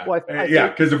 Well,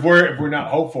 because if we're not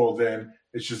hopeful, then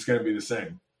it's just going to be the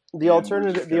same. The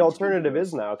alternative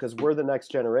is now, because we're the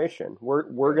next generation.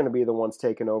 We're going to be the ones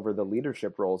taking over the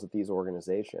leadership roles at these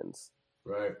organizations,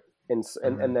 right? And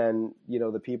then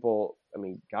the people. I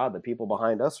mean, God, the people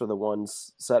behind us are the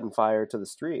ones setting fire to the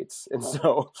streets, and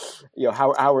so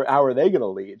how are they going to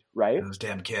lead, right? Those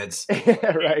damn kids,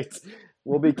 right?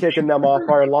 We'll be kicking them off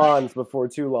our lawns before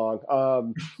too long.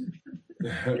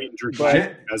 Andrew,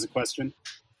 has a question.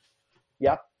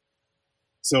 Yeah.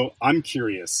 So I'm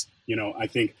curious. I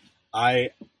think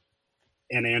I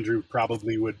and Andrew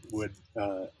probably would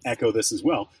echo this as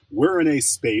well. We're in a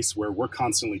space where we're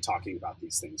constantly talking about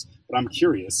these things, but I'm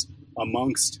curious,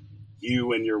 amongst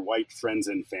you and your white friends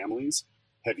and families,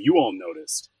 have you all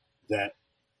noticed that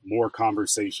more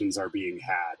conversations are being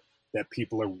had, that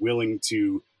people are willing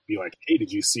to be like, hey,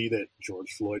 did you see that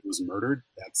George Floyd was murdered?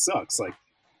 That sucks. Like,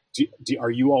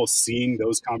 are you all seeing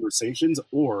those conversations,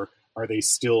 or are they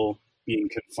still being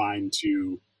confined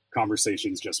to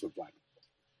conversations just with Black people?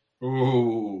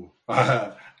 Ooh,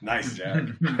 nice, Jack.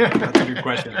 That's a good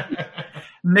question.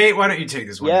 Nate, why don't you take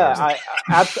this one? Yeah,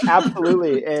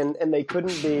 absolutely, and they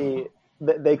couldn't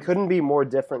be more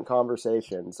different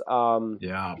conversations.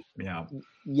 Yeah.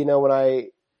 When I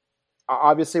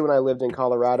lived in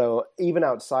Colorado, even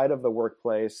outside of the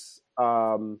workplace,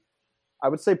 I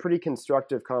would say pretty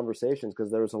constructive conversations,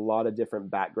 because there was a lot of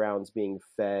different backgrounds being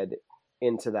fed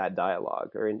into that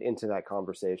dialogue or into that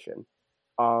conversation.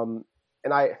 And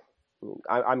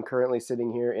I'm currently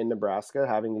sitting here in Nebraska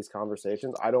having these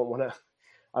conversations. I don't want to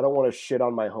shit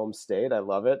on my home state. I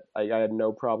love it. I had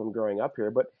no problem growing up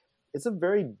here, but it's a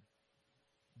very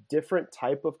different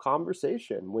type of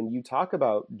conversation when you talk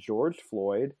about George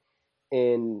Floyd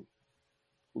in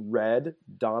red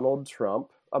Donald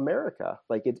Trump America.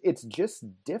 Like it's just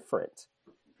different.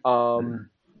 And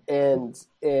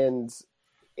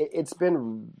it's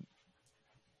been,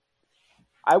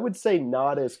 I would say,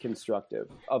 not as constructive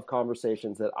of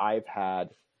conversations that I've had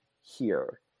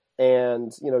here.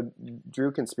 And,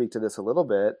 Drew can speak to this a little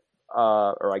bit,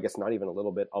 or I guess not even a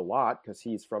little bit, a lot, because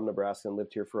he's from Nebraska and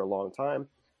lived here for a long time.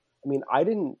 I mean,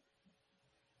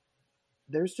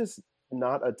 there's just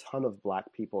not a ton of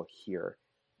Black people here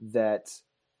that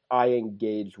I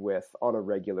engage with on a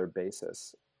regular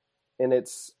basis. And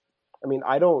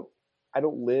I don't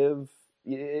live,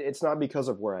 it's not because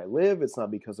of where I live. It's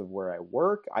not because of where I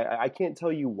work. I can't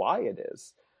tell you why it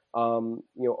is.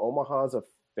 Omaha's a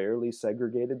fairly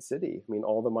segregated city. I mean,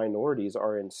 all the minorities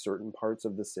are in certain parts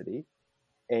of the city,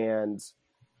 and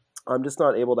I'm just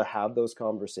not able to have those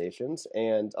conversations.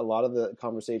 And a lot of the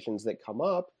conversations that come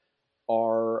up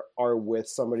are with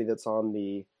somebody that's on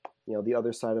the, the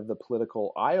other side of the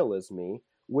political aisle as me,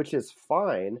 which is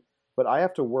fine, but I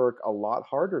have to work a lot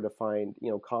harder to find,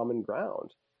 common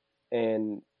ground.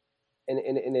 And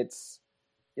it's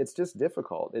just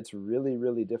difficult. It's really,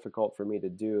 really difficult for me to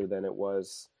do than it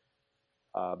was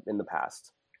in the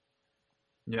past.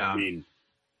 Yeah. I mean,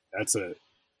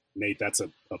 Nate, that's a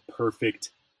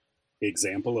perfect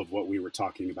example of what we were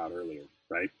talking about earlier,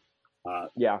 right?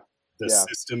 The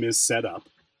system is set up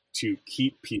to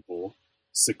keep people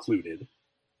secluded,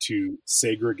 to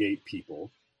segregate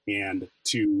people, and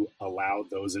to allow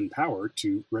those in power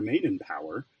to remain in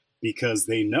power, because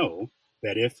they know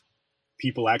that if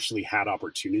people actually had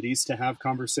opportunities to have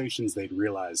conversations, they'd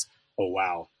realize, oh,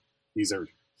 wow, these are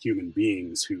human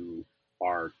beings who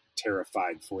are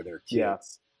terrified for their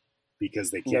kids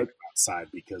because they can't go outside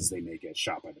because they may get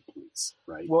shot by the police,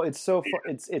 right? Well, it's so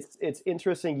it's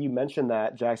interesting you mentioned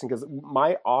that, Jackson, because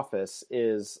my office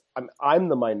is I'm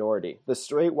the minority. The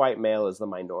straight white male is the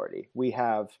minority. We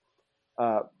have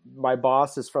my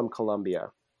boss is from Colombia,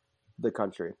 the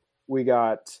country. We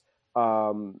got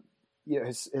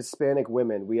Hispanic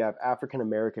women. We have African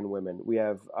American women. We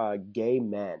have gay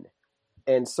men.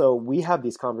 And so we have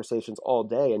these conversations all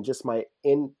day, and just my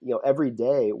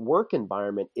everyday work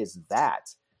environment is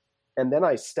that. And then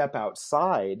I step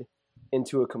outside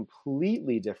into a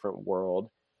completely different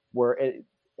world and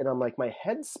I'm like, my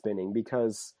head's spinning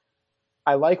because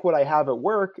I like what I have at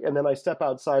work. And then I step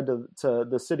outside to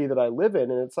the city that I live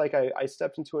in, and it's like I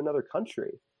stepped into another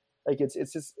country. Like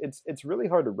it's really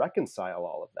hard to reconcile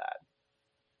all of that.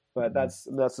 But that's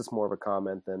just more of a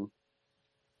comment than,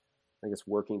 I guess,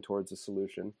 working towards a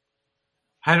solution.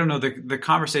 I don't know. The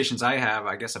conversations I have,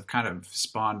 I guess I've kind of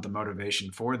spawned the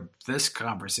motivation for this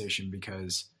conversation,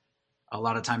 because a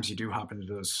lot of times you do hop into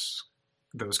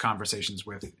those conversations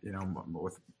with,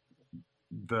 with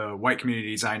the white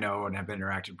communities I know and have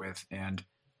interacted with, and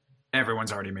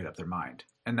everyone's already made up their mind.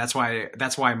 And that's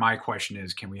why my question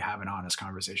is, can we have an honest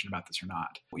conversation about this or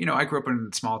not? I grew up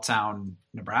in small town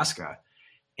Nebraska,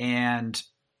 and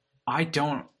I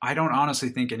don't honestly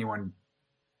think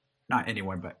not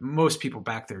anyone, but most people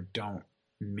back there don't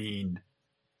mean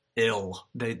ill.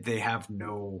 They have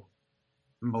no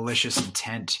malicious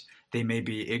intent. They may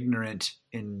be ignorant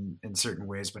in certain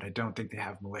ways, but I don't think they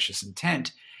have malicious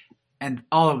intent. And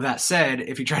all of that said,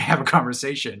 if you try to have a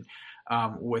conversation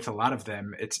with a lot of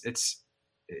them, it's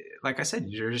like I said,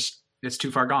 it's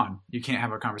too far gone. You can't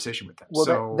have a conversation with them. Well,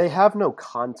 so they have no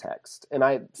context,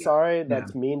 and sorry,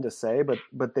 that's mean to say,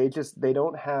 but they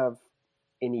don't have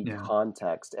any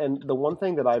context. And the one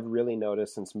thing that I've really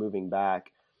noticed since moving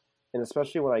back, and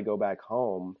especially when I go back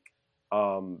home,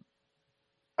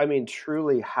 I mean,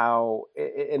 truly how,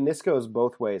 and this goes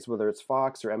both ways, whether it's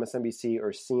Fox or MSNBC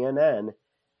or CNN,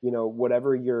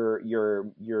 whatever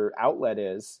your outlet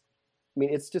is. I mean,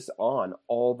 it's just on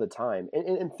all the time.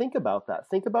 And think about that.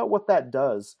 Think about what that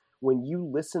does when you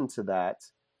listen to that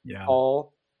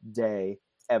all day,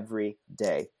 every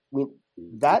day. I mean,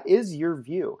 that is your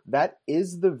view. That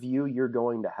is the view you're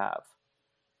going to have.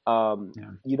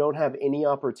 You don't have any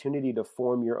opportunity to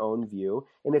form your own view.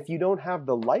 And if you don't have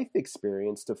the life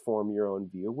experience to form your own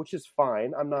view, which is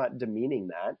fine, I'm not demeaning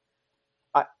that.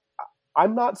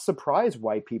 I'm not surprised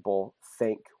why people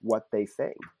think what they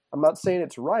think. I'm not saying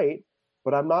it's right,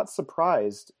 but I'm not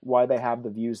surprised why they have the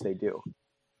views they do.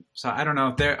 So I don't know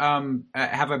if there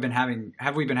have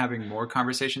we been having more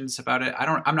conversations about it?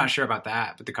 I'm not sure about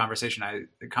that, but the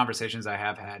conversations I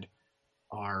have had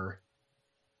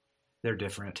they're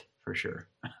different for sure.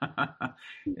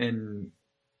 And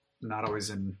not always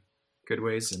in good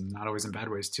ways and not always in bad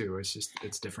ways too.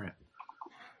 It's different.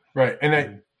 Right.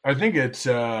 And I think it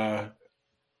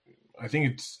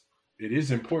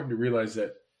is important to realize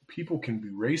that people can be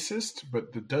racist,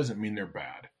 but that doesn't mean they're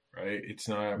bad, right? It's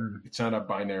not a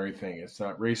binary thing. It's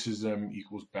not racism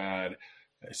equals bad.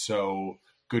 So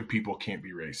good people can't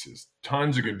be racist.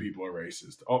 Tons of good people are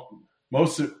racist.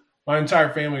 My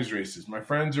entire family's racist. My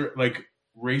friends are like,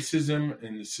 racism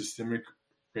and the systemic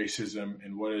racism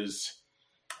and what has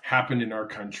happened in our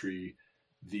country,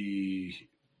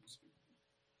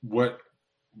 what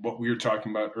we were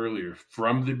talking about earlier,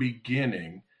 from the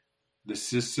beginning, the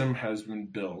system has been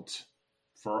built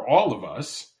for all of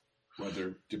us,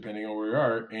 whether depending on where we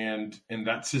are, and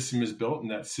that system is built and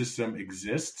that system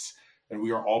exists, and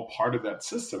we are all part of that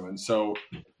system. And so,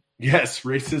 yes,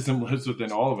 racism lives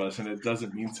within all of us, and it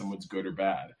doesn't mean someone's good or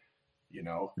bad.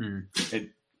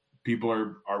 People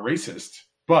are racist,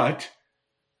 but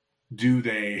do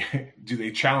they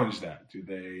challenge that? Do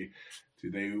they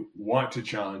want to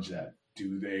challenge that?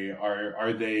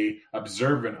 Are they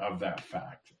observant of that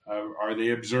fact? Are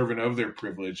they observant of their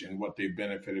privilege and what they've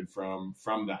benefited from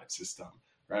that system?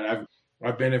 Right.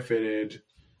 I've benefited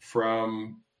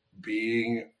from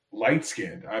being light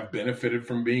skinned. I've benefited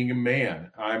from being a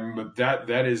man.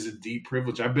 That is a deep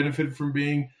privilege. I've benefited from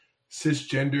being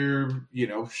cisgender,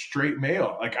 straight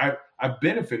male. Like I've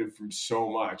benefited from so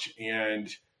much, and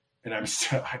I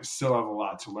still have a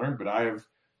lot to learn, but I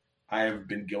have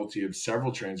been guilty of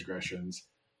several transgressions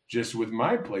just with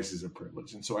my places of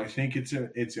privilege. And so I think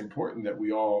it's important that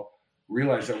we all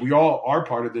realize that we all are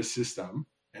part of this system,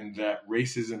 and that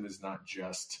racism is not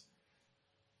just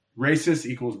racist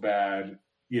equals bad,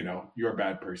 you're a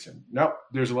bad person. Nope.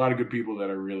 There's a lot of good people that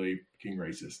are really fucking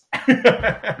racist.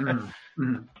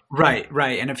 Mm-hmm.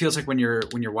 Right. And it feels like when you're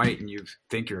white and you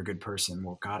think you're a good person,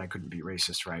 well, God, I couldn't be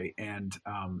racist. Right. And,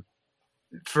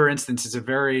 for instance, it's a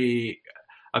very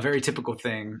typical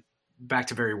thing back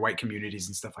to very white communities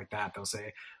and stuff like that. They'll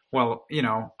say, well,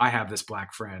 I have this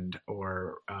black friend,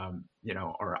 or,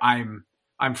 or I'm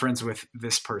friends with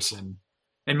this person.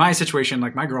 In my situation,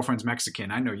 like my girlfriend's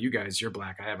Mexican. I know you guys, you're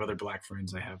black. I have other black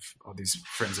friends. I have all these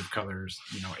friends of colors,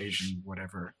 Asian,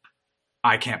 whatever.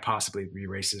 I can't possibly be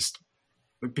racist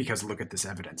because look at this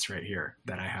evidence right here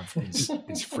that I have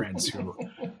these friends who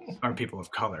are people of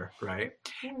color, right?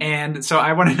 And so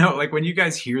I want to know, like, when you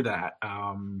guys hear that,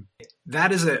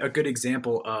 that is a good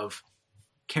example of,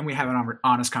 can we have an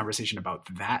honest conversation about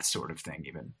that sort of thing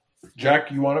even?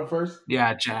 Jack, you want it first?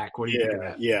 Yeah, Jack, what do you think of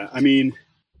that? Yeah, I mean,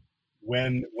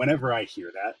 whenever I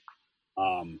hear that,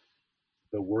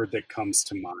 the word that comes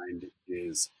to mind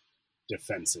is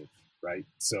defensive, right?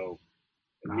 So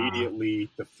immediately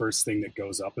the first thing that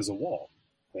goes up is a wall.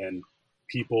 And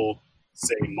people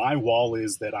say, my wall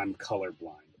is that I'm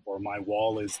colorblind, or my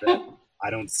wall is that I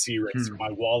don't see race.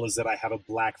 My wall is that I have a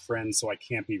black friend, so I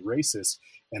can't be racist.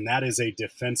 And that is a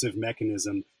defensive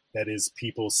mechanism that is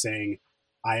people saying,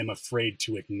 I am afraid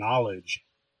to acknowledge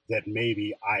that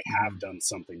maybe I have done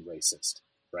something racist,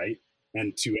 right?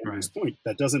 And to Andrew's point,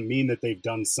 that doesn't mean that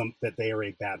that they are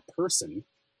a bad person.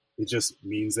 It just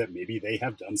means that maybe they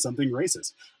have done something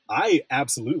racist. I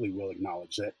absolutely will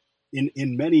acknowledge that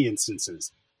in many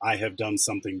instances, I have done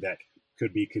something that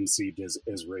could be conceived as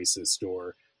racist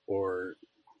or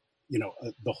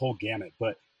the whole gamut.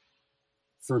 But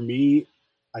for me,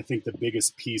 I think the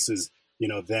biggest piece is,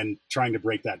 then trying to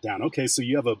break that down. Okay, so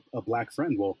you have a black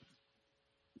friend. Well,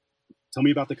 tell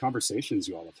me about the conversations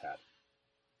you all have had.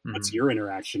 Mm-hmm. What's your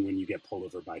interaction when you get pulled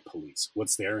over by police?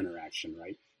 What's their interaction,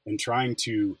 right? And trying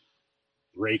to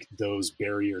break those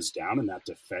barriers down and that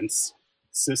defense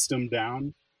system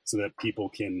down so that people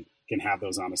can have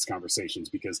those honest conversations.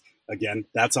 Because again,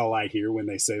 that's all I hear when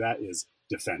they say that is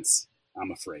defense.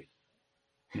 I'm afraid.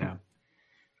 Yeah.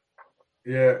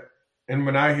 Yeah. And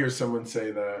when I hear someone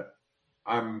say that,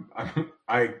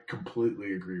 I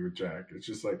completely agree with Jack. It's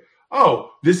just like,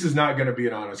 oh, this is not going to be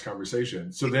an honest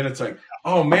conversation. So then it's like,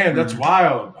 oh man, that's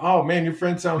wild. Oh man, your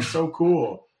friend sounds so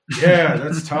cool. Yeah,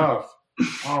 that's tough.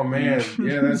 Oh man,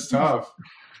 yeah, that's tough.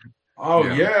 Oh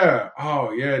yeah.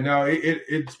 Oh yeah. No,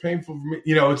 it's painful for me.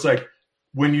 It's like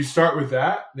when you start with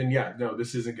that, then no,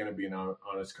 this isn't going to be an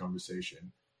honest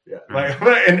conversation. Yeah,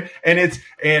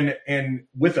 and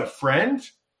with a friend,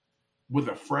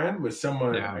 with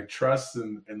someone I trust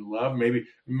and love, maybe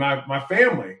my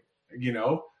family.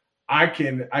 I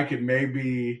can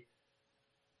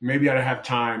maybe I'd have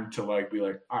time to be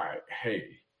like, all right,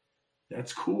 hey,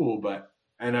 that's cool,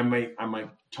 and I might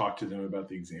talk to them about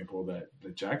the example that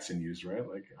Jackson used, right?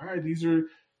 Like, all right, this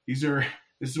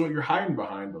is what you're hiding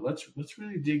behind, but let's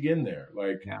really dig in there.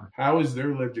 Like, how is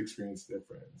their lived experience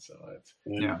different? So that's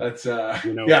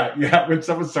when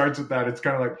someone starts with that, it's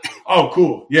kind of like, oh,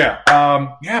 cool,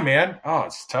 man, oh,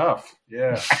 it's tough,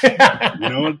 yeah.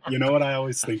 You know what I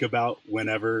always think about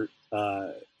whenever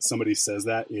somebody says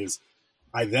that is,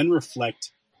 I then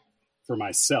reflect for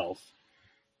myself,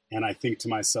 and I think to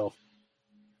myself,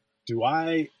 do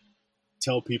I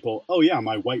tell people, oh yeah,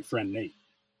 my white friend Nate?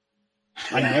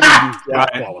 I never used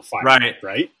that qualifier,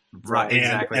 right? Right,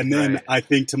 exactly. And then I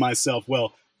think to myself,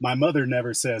 well, my mother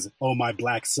never says, oh, my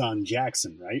black son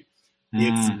Jackson, right?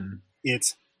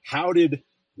 It's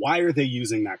why are they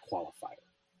using that qualifier?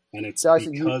 And it's Josh,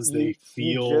 because they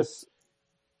feel.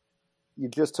 You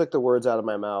just took the words out of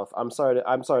my mouth. I'm sorry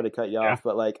to cut you off,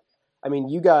 but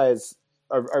you guys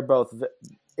are both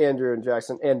Andrew and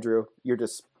Jackson. Andrew,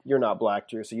 you're not black,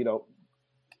 Drew, so you don't.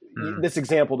 This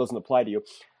example doesn't apply to you.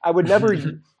 I would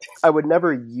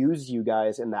never use you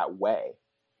guys in that way.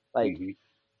 Like,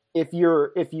 if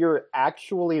you're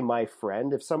actually my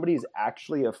friend, if somebody's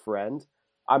actually a friend,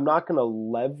 I'm not going to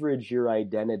leverage your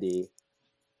identity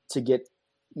to get,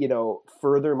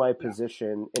 further my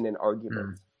position in an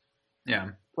argument.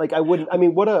 Yeah. Like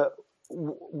what a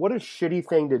shitty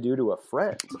thing to do to a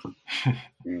friend.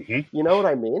 Mm-hmm. You know what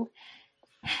I mean?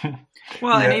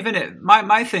 Well, and even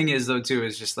my thing is though too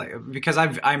is just like, because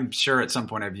I'm sure at some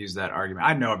point I've used that argument.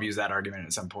 I know I've used that argument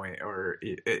at some point, or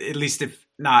at least if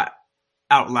not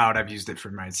out loud, I've used it for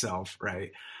myself,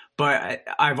 right? But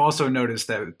I've also noticed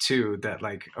that too, that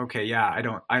like, okay, yeah, I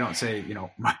don't say,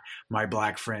 my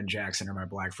black friend Jackson or my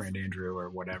black friend Andrew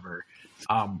or whatever.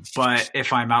 But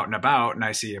if I'm out and about and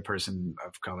I see a person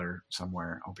of color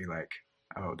somewhere, I'll be like,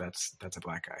 oh, that's a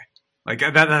black guy. Like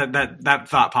that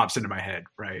thought pops into my head,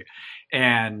 right?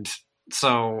 And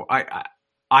so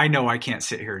I know I can't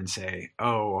sit here and say,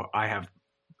 oh, I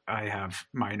have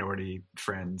minority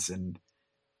friends and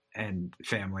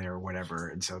family or whatever,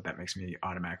 and so that makes me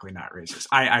automatically not racist.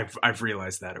 I've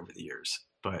realized that over the years,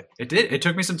 but it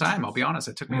took me some time. I'll be honest,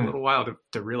 it took me a little while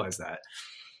to realize that,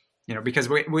 because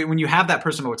when you have that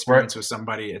personal experience with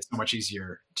somebody, it's so much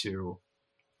easier to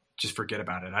just forget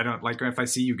about it. I don't like if I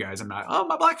see you guys, I'm not, oh,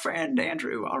 my black friend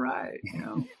Andrew, all right,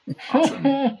 awesome.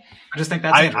 I just think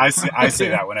that's I say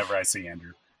that whenever I see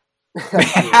Andrew.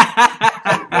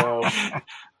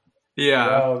 Yeah,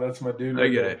 wow, that's my dude. I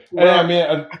get it.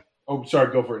 Well, sorry,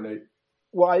 go for it, Nate.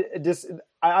 Well,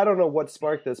 I don't know what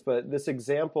sparked this, but this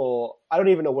example, I don't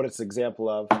even know what it's an example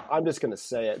of. I'm just going to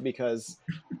say it because,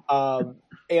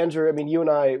 Andrew, I mean, you and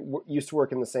I used to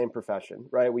work in the same profession,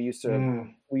 right? We used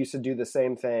to do the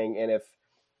same thing. And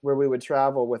where we would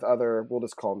travel with other, we'll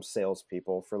just call them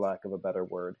salespeople for lack of a better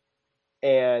word.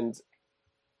 And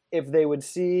if they would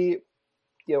see,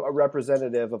 a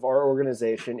representative of our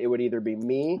organization, it would either be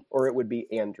me or it would be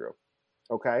Andrew.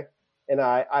 Okay. And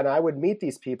I would meet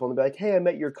these people and be like, hey, I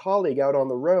met your colleague out on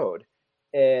the road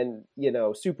and,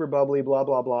 super bubbly, blah,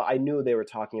 blah, blah. I knew they were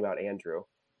talking about Andrew.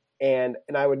 And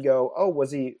I would go, oh,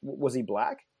 was he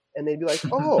black? And they'd be like,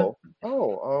 well,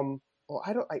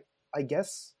 I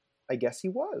guess he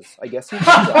was. I guess he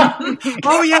was.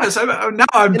 Oh yes, now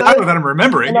I'm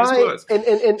remembering.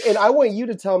 And I want you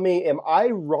to tell me, am I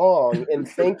wrong in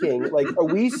thinking, like, are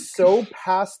we so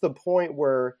past the point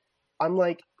where I'm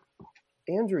like,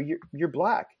 Andrew, you're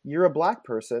black. You're a black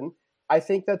person. I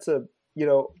think that's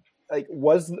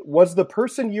was the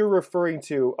person you're referring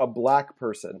to a black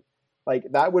person?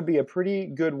 Like, that would be a pretty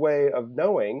good way of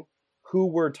knowing who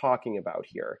we're talking about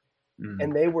here.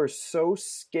 And they were so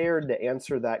scared to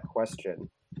answer that question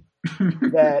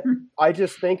that I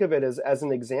just think of it as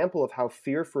an example of how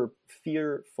fearful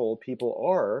people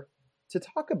are to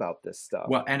talk about this stuff.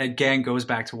 Well, and again, goes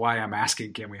back to why I'm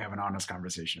asking, can we have an honest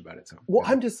conversation about it? So, well,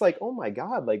 I'm just like, oh my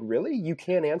God, like, really? You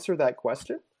can't answer that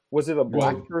question? Was it a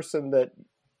black person that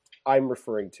I'm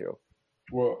referring to?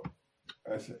 Well,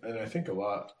 I think a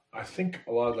lot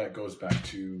of that goes back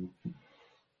to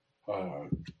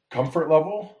comfort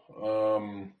level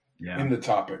in the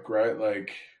topic, right?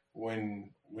 Like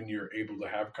when you're able to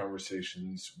have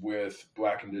conversations with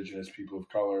Black, Indigenous people of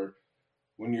color,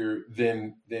 when you're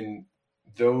then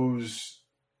those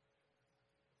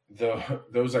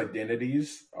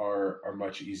identities are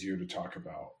much easier to talk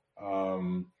about.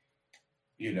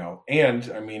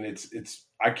 And I mean, it's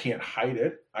I can't hide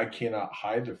it. I cannot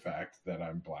hide the fact that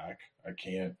I'm black. I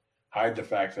can't hide the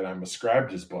fact that I'm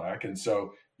ascribed as black. And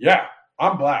so, yeah,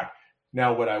 I'm black.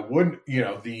 Now, what I wouldn't,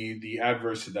 the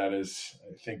adverse to that is,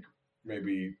 I think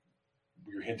maybe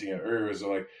we were hinting at earlier, is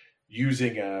like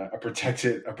using a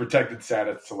protected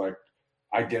status to like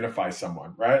identify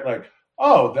someone, right? Like,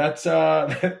 oh, that's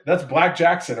Black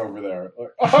Jackson over there.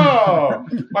 Like, oh,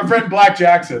 my friend Black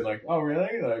Jackson. Like, oh,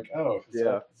 really? Like, oh,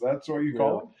 yeah, that's what you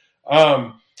call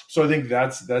him. So I think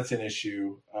that's an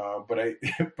issue.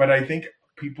 But I think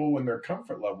people, when their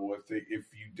comfort level, if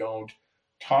you don't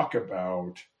talk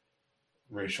about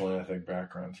racial and ethnic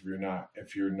backgrounds,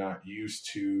 if you're not used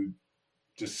to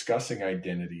discussing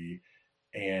identity,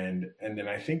 and then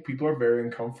I think people are very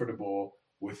uncomfortable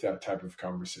with that type of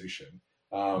conversation.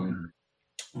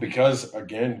 Because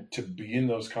again, to be in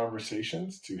those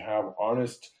conversations, to have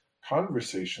honest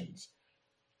conversations,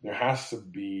 there has to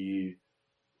be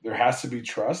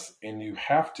trust, and you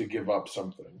have to give up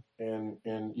something, and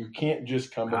you can't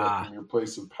just come in from your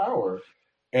place of power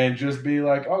and just be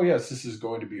like, oh yes, this is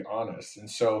going to be honest. And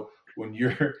so when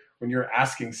you're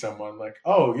asking someone like,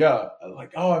 oh yeah,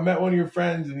 like, oh, I met one of your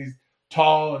friends and he's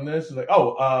tall and this is like,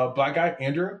 oh, black guy,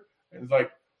 Andrew, and it's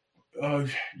like,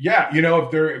 yeah,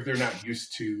 if they're not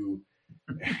used to,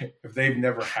 if they've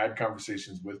never had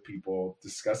conversations with people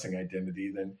discussing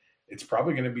identity, then it's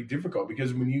probably going to be difficult,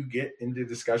 because when you get into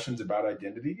discussions about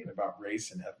identity and about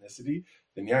race and ethnicity,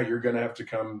 then yeah, you're going to have to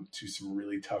come to some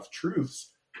really tough truths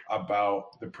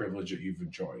about the privilege that you've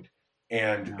enjoyed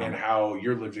and how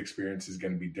your lived experience is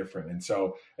going to be different.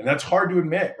 And that's hard to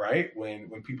admit, right?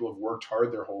 When people have worked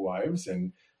hard their whole lives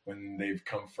and when they've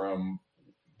come from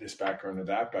this background or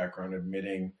that background,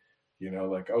 admitting,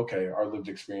 like, okay, our lived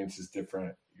experience is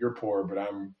different. You're poor, but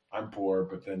I'm poor,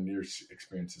 but then your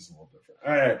experience is a little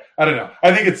different. I don't know.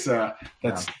 I think it's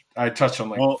I touched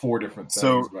on 4 different things.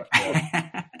 So but,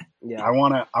 yeah, I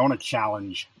want to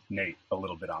challenge Nate a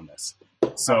little bit on this.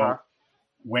 So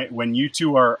when you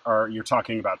two are you're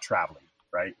talking about traveling,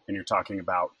 right? And you're talking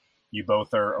about you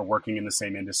both are working in the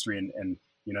same industry, and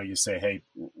you say, hey,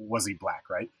 was he black,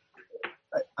 right?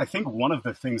 I think one of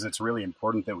the things that's really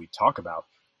important that we talk about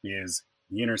is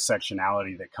the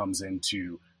intersectionality that comes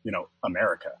into,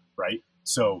 America, right?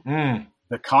 So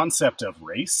the concept of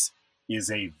race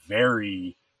is a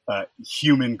very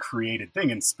human created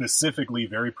thing, and specifically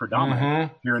very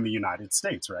predominant here in the United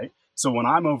States, right? So when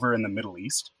I'm over in the Middle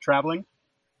East traveling,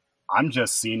 I'm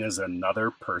just seen as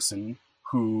another person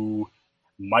who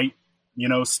might,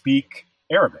 speak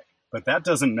Arabic. But that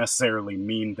doesn't necessarily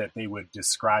mean that they would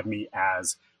describe me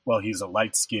as, well, he's a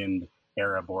light-skinned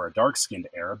Arab or a dark-skinned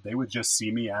Arab. They would just see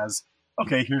me as,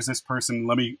 okay, here's this person.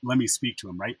 Let me speak to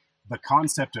him, right? The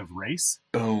concept of race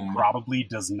probably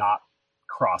does not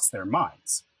cross their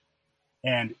minds.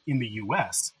 And in the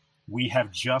U.S., we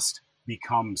have just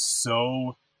become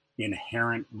so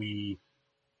inherently,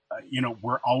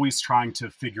 we're always trying to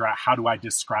figure out, how do I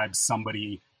describe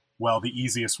somebody? Well, the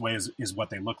easiest way is what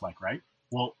they look like, right?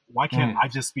 Well, why can't I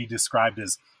just be described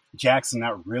as Jackson,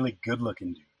 that really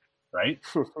good-looking dude, right?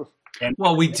 And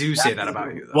well, we do say that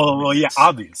about you, though. Well, yeah,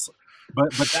 obviously.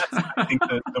 But that's, I think,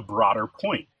 the broader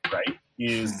point, right,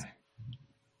 is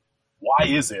why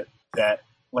is it that,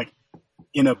 like,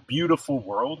 in a beautiful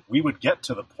world, we would get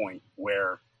to the point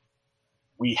where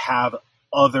we have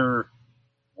other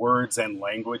words and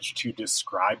language to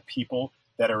describe people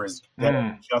that are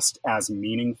just as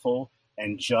meaningful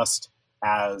and just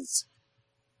as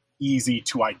easy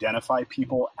to identify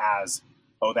people as,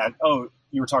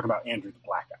 you were talking about Andrew the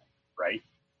black guy, right?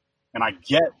 And I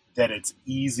get that it's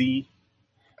easy,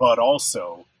 but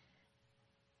also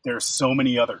there's so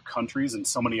many other countries and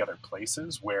so many other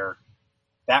places where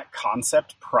that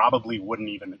concept probably wouldn't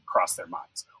even cross their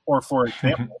minds. Or for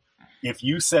example, if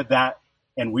you said that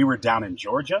and we were down in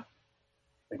Georgia,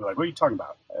 they'd be like, what are you talking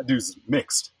about? That dude's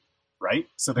mixed, right?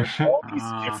 So there's all these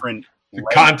different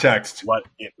context. What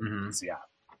it means, yeah.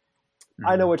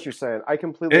 I know what you're saying. I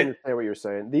completely understand what you're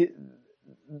saying.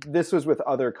 This was with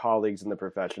other colleagues in the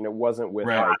profession. It wasn't with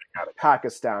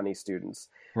Pakistani students.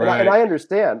 And I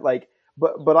understand,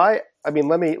 but I mean,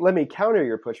 let me counter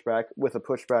your pushback with a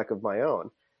pushback of my own.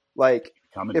 Like,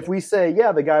 if we say,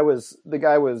 yeah, the guy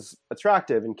was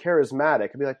attractive and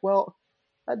charismatic, I'd be like, well,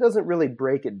 that doesn't really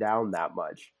break it down that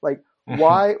much. Like,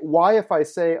 why if I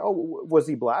say, oh, was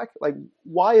he black? Like,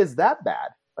 why is that bad?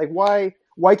 Like,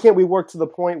 why can't we work to the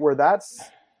point where that's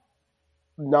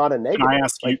not a negative?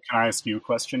 Can I ask you a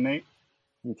question, Nate?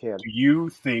 You can. Do you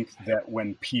think that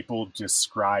when people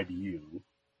describe you,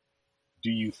 do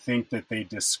you think that they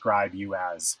describe you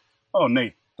as, oh,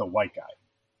 Nate, the white guy?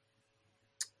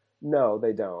 No,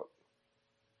 they don't.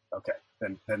 Okay,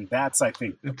 then that's, I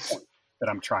think, the point that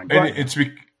I'm trying to.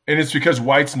 And it's because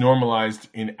white's normalized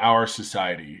in our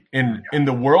society. In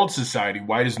the world society,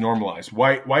 white is normalized.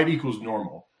 White equals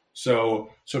normal. So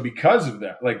because of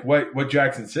that, like what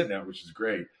Jackson's sitting at, which is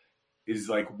great, is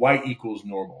like white equals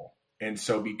normal. And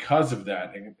so because of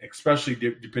that, and especially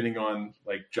depending on,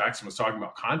 like Jackson was talking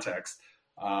about, context,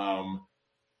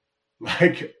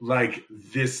 like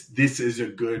this is a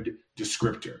good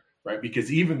descriptor, right?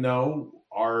 Because even though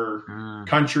our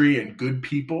country and good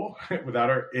people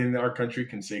in our country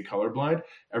can say colorblind,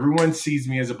 everyone sees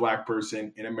me as a black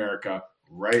person in America,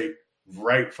 right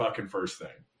fucking first thing.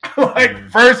 Like,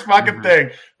 first fucking thing.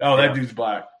 Oh, that dude's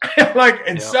black.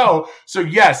 So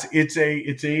yes, it's a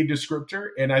descriptor.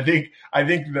 And I think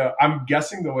I'm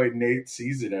guessing the way Nate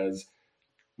sees it as,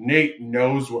 Nate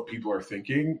knows what people are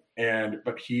thinking,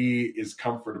 but he is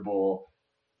comfortable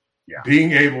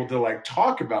being able to, like,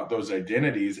 talk about those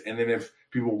identities. And then if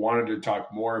people wanted to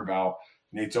talk more about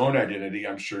Nate's own identity,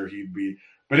 I'm sure he'd be,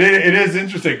 but it is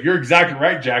interesting. You're exactly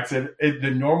right, Jackson.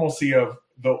 The normalcy of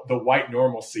the white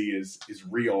normalcy is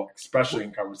real, especially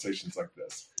in conversations like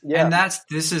this. Yeah. And that's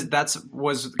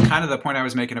was kind of the point I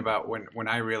was making about when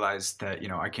I realized that,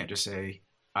 I can't just say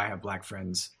I have black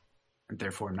friends and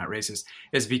therefore I'm not racist,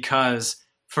 is because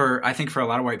I think for a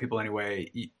lot of white people anyway,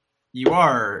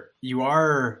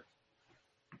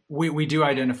 we do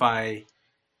identify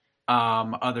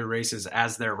other races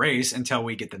as their race until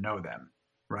we get to know them,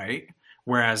 right?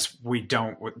 whereas we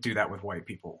don't do that with white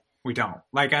people. We don't.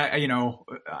 Like,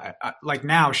 like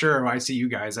now, sure, I see you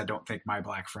guys. I don't think my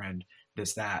black friend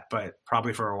this, that, but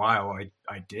probably for a while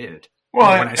I did.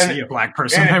 Well, when I see a black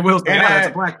person, I will say, that's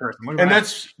a black person. And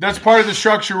that's part of the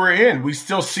structure we're in. We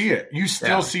still see it. You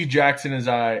still see Jackson and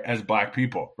I as black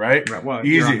people, right? Well,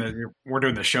 easy. We're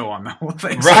doing the show on the whole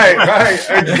thing. Right,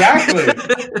 exactly.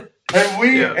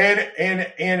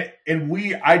 And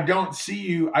we I don't see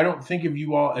you, I don't think of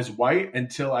you all as white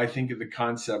until I think of the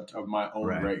concept of my own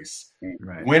race.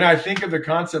 Right. When I think of the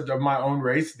concept of my own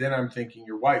race, then I'm thinking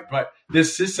you're white. But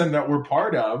this system that we're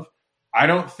part of, I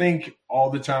don't think all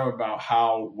the time about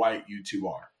how white you two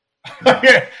are.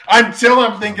 Until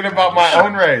I'm thinking about my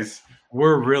own race.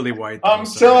 We're really white.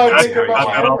 Until I'm thinking about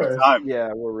my own race.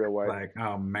 Yeah, we're real white. Like,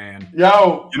 oh man.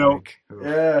 Yo,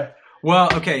 yeah.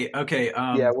 Well, okay.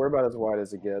 Yeah, we're about as white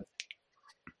as it gets.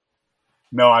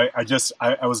 No, I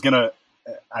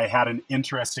had an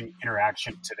interesting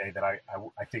interaction today that I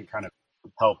think kind of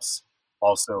helps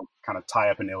also kind of tie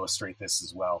up and illustrate this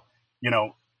as well.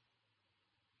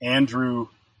 Andrew,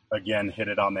 again, hit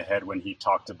it on the head when he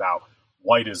talked about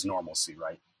white is normalcy,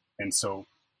 right? And so,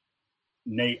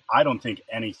 Nate, I don't think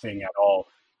anything at all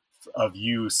of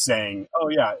you saying, oh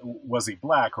yeah, was he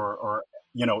black or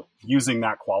using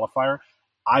that qualifier.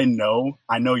 I know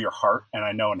your heart, and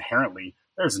I know inherently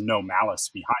there's no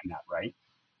malice behind that, right?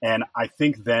 And I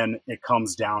think then it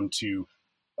comes down to,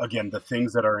 again, the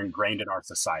things that are ingrained in our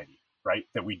society, right?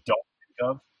 That we don't think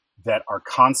of, that are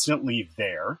constantly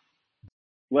there.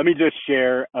 Let me just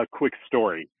share a quick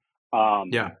story.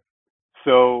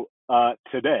 So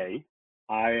today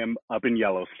I am up in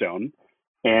Yellowstone,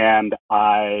 and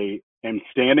I am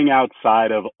standing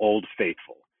outside of Old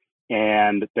Faithful.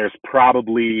 And there's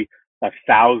probably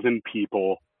 1,000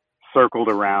 people circled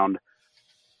around,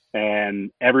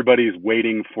 and everybody's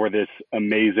waiting for this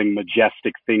amazing,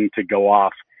 majestic thing to go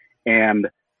off. And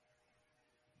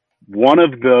one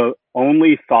of the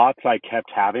only thoughts I kept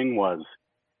having was,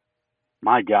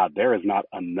 my God, there is not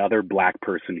another black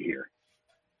person here.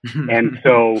 And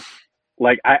so,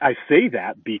 like, I say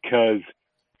that because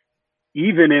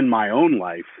even in my own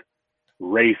life,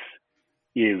 race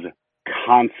is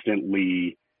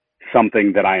constantly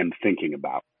something that I am thinking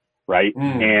about, right?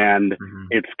 And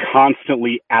it's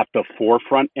constantly at the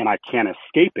forefront, and I can't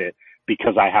escape it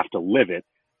because I have to live it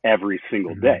every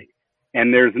single day.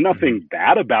 And there's nothing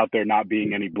bad about there not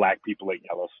being any black people at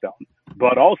Yellowstone,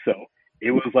 but also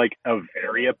it was like a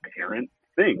very apparent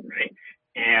thing, right?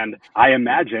 And I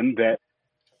imagine that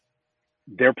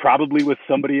there probably was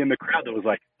somebody in the crowd that was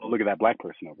like, oh, look at that black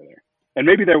person over there. And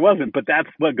maybe there wasn't, but that's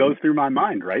what goes through my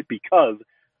mind, right? Because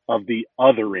of the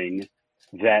othering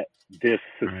that this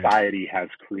society has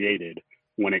created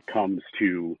when it comes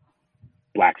to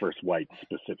black versus white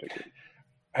specifically.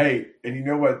 Hey, and you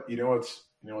know what's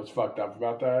fucked up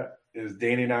about that is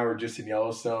Danny and I were just in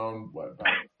Yellowstone, about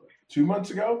 2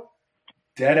 months ago?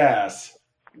 Dead ass.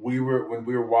 When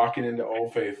we were walking into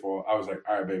Old Faithful, I was like,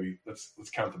 all right, baby, let's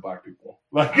count the black people.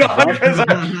 Like, because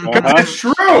it's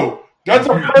true. That's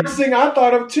the first thing I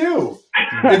thought of too.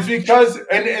 It's because,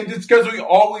 and it's because we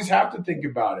always have to think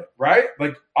about it, right?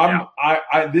 Like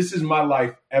this is my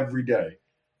life every day.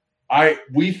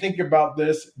 We think about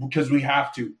this because we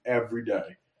have to every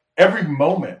day, every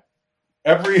moment,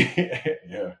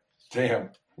 yeah. Damn.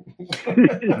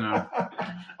 No.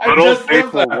 But Old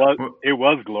Faithful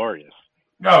was glorious.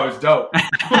 No, it was dope.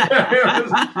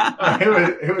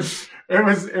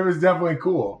 It was definitely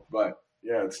cool. But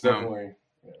yeah, it's definitely.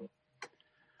 Yeah.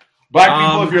 Black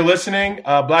people, if you're listening,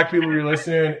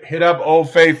 hit up Old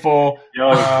Faithful.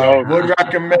 Would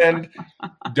recommend.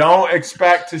 Don't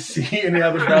expect to see any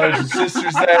other brothers and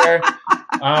sisters there.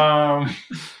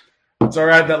 It's all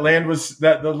right. The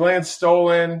land's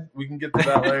stolen. We can get to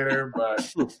that later,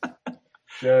 but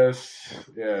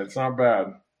it's not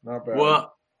bad. Not bad.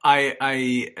 Well,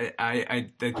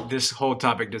 this whole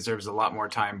topic deserves a lot more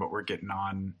time, but we're getting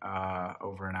on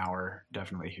over an hour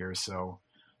definitely here. So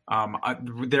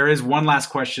there is one last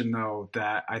question though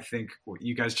that I think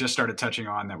you guys just started touching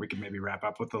on that we could maybe wrap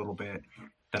up with a little bit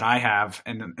that I have,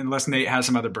 and unless Nate has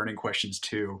some other burning questions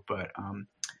too. But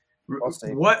what's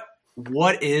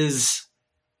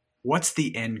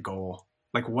the end goal?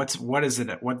 Like what is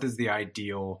it? What is the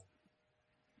ideal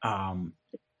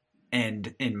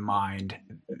end in mind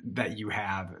that you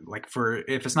have, like, for,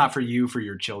 if it's not for you, for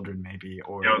your children maybe?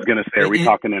 Or I was gonna say, are we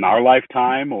talking in our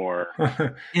lifetime, or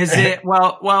is it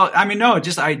well I mean, no,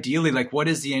 just ideally, like, what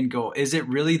is the end goal? Is it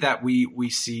really that we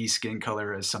see skin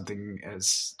color as something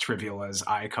as trivial as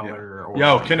eye color or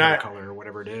hair color or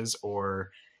whatever it is,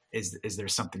 or is there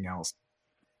something else?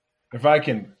 if I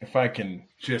can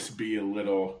just be a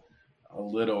little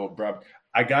abrupt,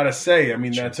 I gotta say, I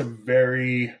mean, that's a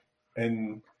very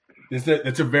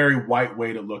white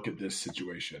way to look at this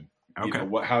situation. Okay. You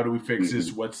know, how do we fix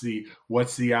this? What's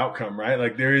the outcome, right?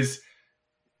 Like there's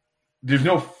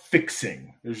no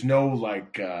fixing. There's no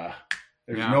like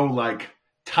no like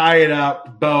tie it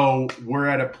up, bow. We're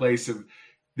at a place of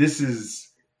this is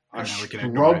a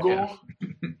struggle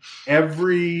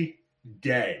every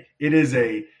day. It is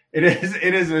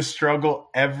a struggle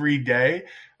every day.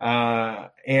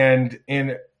 And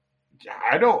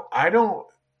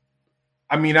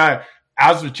I mean,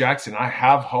 as with Jackson, I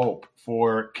have hope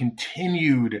for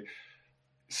continued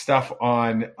stuff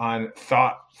on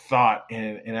thought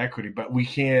and equity, but we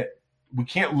can't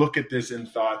look at this in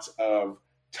thoughts of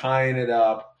tying it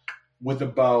up with a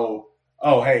bow.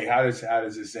 Oh, hey, how does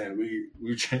this end?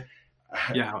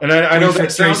 Yeah, and I know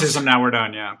that sounds racism. Now we're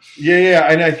done.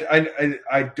 Yeah, and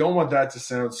I don't want that to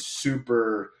sound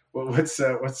super. What's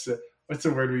the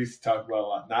word we used to talk about a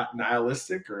lot? Not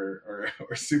nihilistic or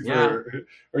super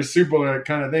or super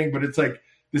kind of thing. But it's like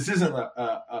this isn't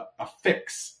a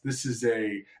fix. This is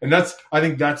I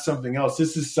think that's something else.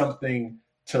 This is something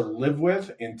to live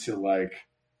with and to like.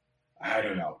 I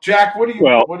don't know, Jack. What do you?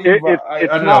 I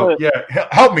don't know.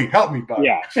 Help me, Bob.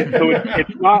 Yeah, so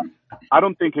it's not. I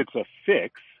don't think it's a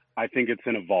fix. I think it's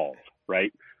an evolve,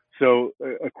 right? So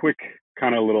a quick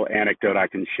kind of little anecdote I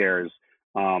can share is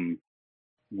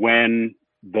when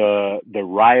the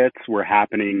riots were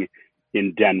happening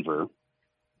in Denver,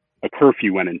 a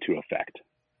curfew went into effect,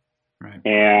 right?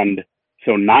 And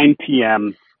so 9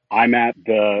 p.m. I'm at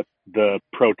the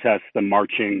protest, the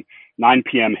marching. 9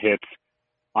 p.m. hits.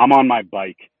 I'm on my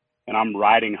bike and I'm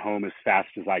riding home as fast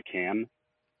as I can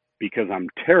because I'm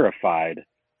terrified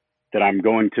that I'm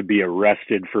going to be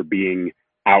arrested for being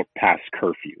out past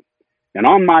curfew. And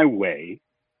on my way,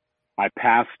 I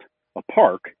passed a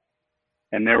park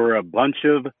and there were a bunch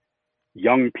of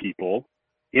young people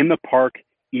in the park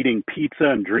eating pizza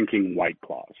and drinking White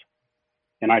Claws.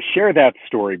 And I share that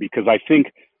story because I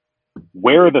think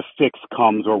where the fix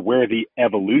comes or where the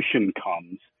evolution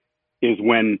comes is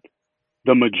when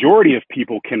the majority of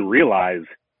people can realize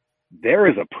there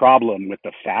is a problem with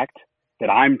the fact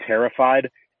that I'm terrified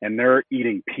and they're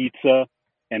eating pizza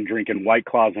and drinking White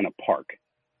Claws in a park.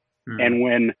 And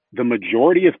when the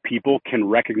majority of people can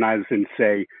recognize and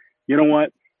say, you know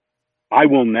what, I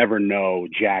will never know,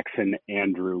 Jackson,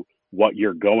 Andrew, what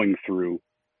you're going through,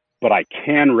 but I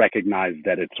can recognize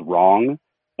that it's wrong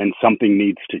and something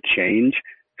needs to change.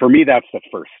 For me, that's the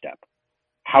first step.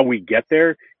 How we get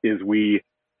there is we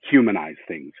humanize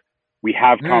things. We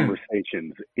have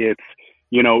conversations. It's,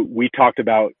 you know, we talked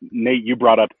about, Nate, you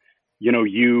brought up, you know,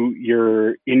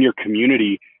 you're in your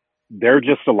community. There are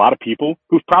just a lot of people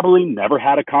who've probably never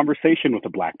had a conversation with a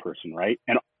Black person, right?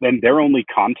 And then their only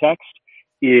context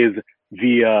is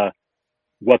via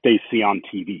what they see on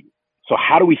TV. So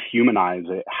how do we humanize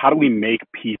it? How do we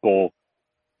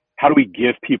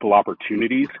give people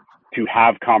opportunities to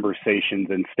have conversations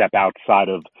and step outside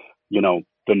of, you know,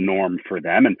 the norm for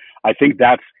them? And I think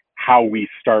that's how we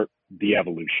start the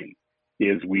evolution,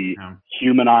 is we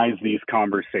humanize these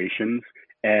conversations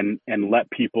and let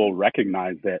people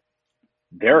recognize that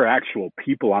there are actual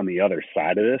people on the other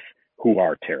side of this who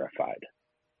are terrified.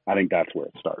 I think that's where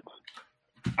it starts.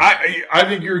 I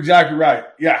think you're exactly right.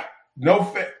 Yeah.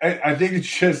 I think it's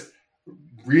just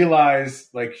realize,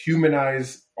 like,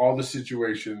 humanize all the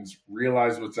situations,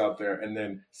 realize what's out there, and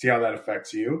then see how that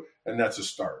affects you. And that's a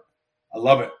start. I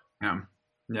love it. Yeah.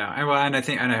 Yeah. Well, and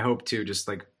I hope too, just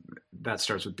like that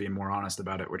starts with being more honest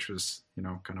about it, which was, you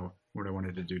know, kind of what I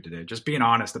wanted to do today. Just being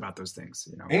honest about those things,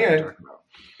 you know.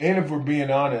 And if we're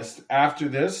being honest, after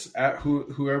this,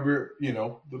 whoever, you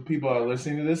know, the people that are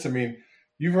listening to this, I mean,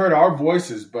 you've heard our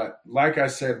voices, but like I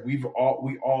said, we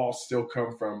all still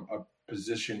come from a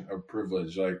position of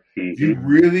privilege. Like, if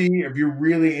you're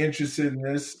really interested in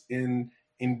this, in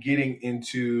getting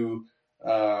into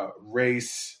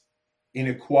race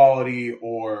inequality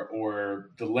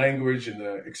or the language and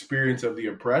the experience of the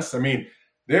oppressed, I mean,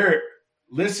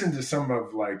 listen to some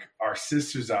of, like, our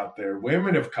sisters out there,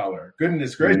 women of color,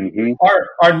 goodness gracious,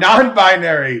 our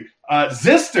non-binary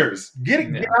sisters.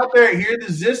 Get out there, hear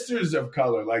the sisters of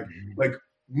color. Like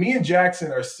me and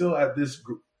Jackson are still at this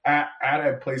at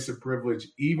a place of privilege,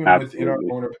 even within our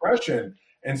own oppression.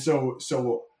 And so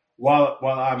while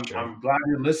I'm glad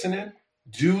you're listening,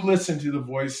 do listen to the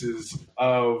voices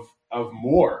of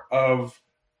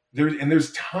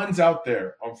there's tons out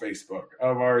there on Facebook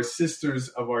of our sisters,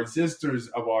 of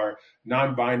our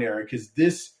non-binary, because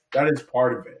that is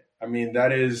part of it. I mean,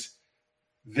 that is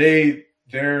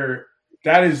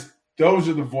those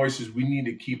are the voices we need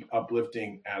to keep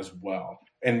uplifting as well.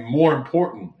 And more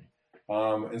importantly,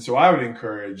 and so I would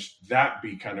encourage that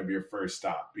be kind of your first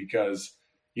stop, because,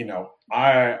 you know,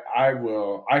 I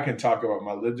can talk about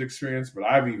my lived experience, but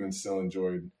I've even still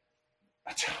enjoyed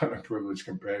a ton of privilege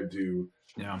compared to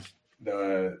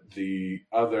the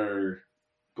other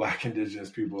Black, Indigenous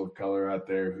people of color out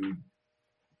there who,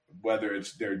 whether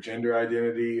it's their gender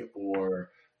identity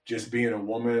or just being a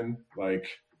woman, like,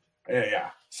 yeah.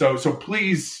 So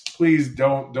please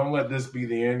don't let this be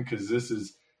the end, because this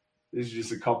is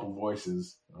just a couple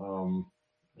voices. For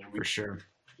sure.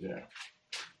 Yeah.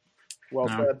 Well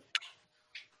said.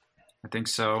 I think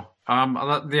so.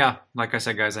 Yeah, like I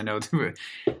said, guys, I know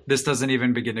this doesn't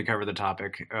even begin to cover the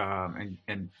topic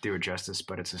and do it justice,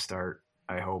 but it's a start,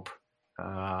 I hope.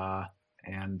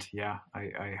 And yeah,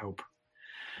 I hope.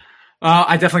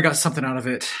 I definitely got something out of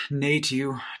it. Nate, do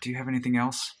you have anything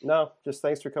else? No, just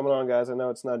thanks for coming on, guys. I know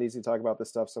it's not easy to talk about this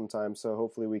stuff sometimes, so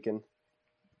hopefully we can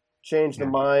change the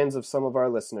minds of some of our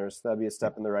listeners. That'd be a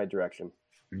step in the right direction.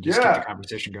 And just get the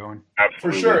conversation going.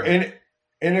 For sure. And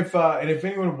if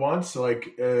anyone wants,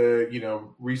 like,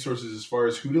 resources as far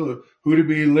as who to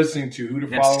be listening to, who to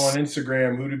follow on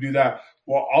Instagram, who to do that,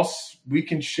 well, we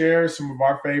can share some of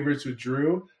our favorites with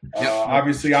Drew.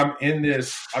 Obviously, I'm in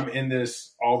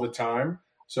this all the time,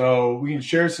 so we can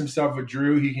share some stuff with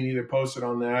Drew. He can either post it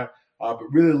on that, but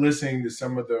really listening to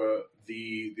some of the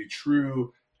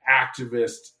true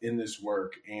activists in this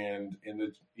work, and in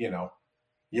the,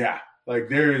 like,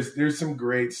 there's some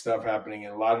great stuff happening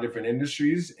in a lot of different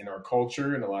industries, in our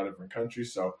culture, in a lot of different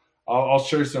countries. So I'll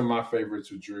share some of my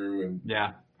favorites with Drew. And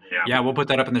yeah, we'll put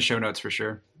that up in the show notes for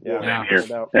sure. Yeah.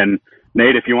 And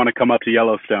Nate, if you want to come up to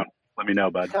Yellowstone, let me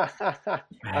know, bud.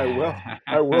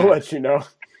 I will let you know.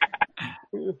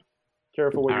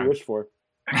 Careful what you wish for.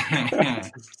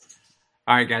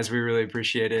 All right, guys, we really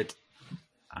appreciate it.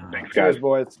 Thanks, guys. Cheers,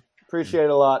 boys. Appreciate it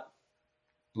a lot.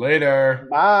 Later.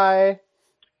 Bye.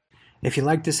 If you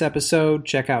liked this episode,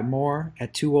 check out more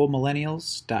at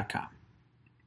twooldmillennials.com.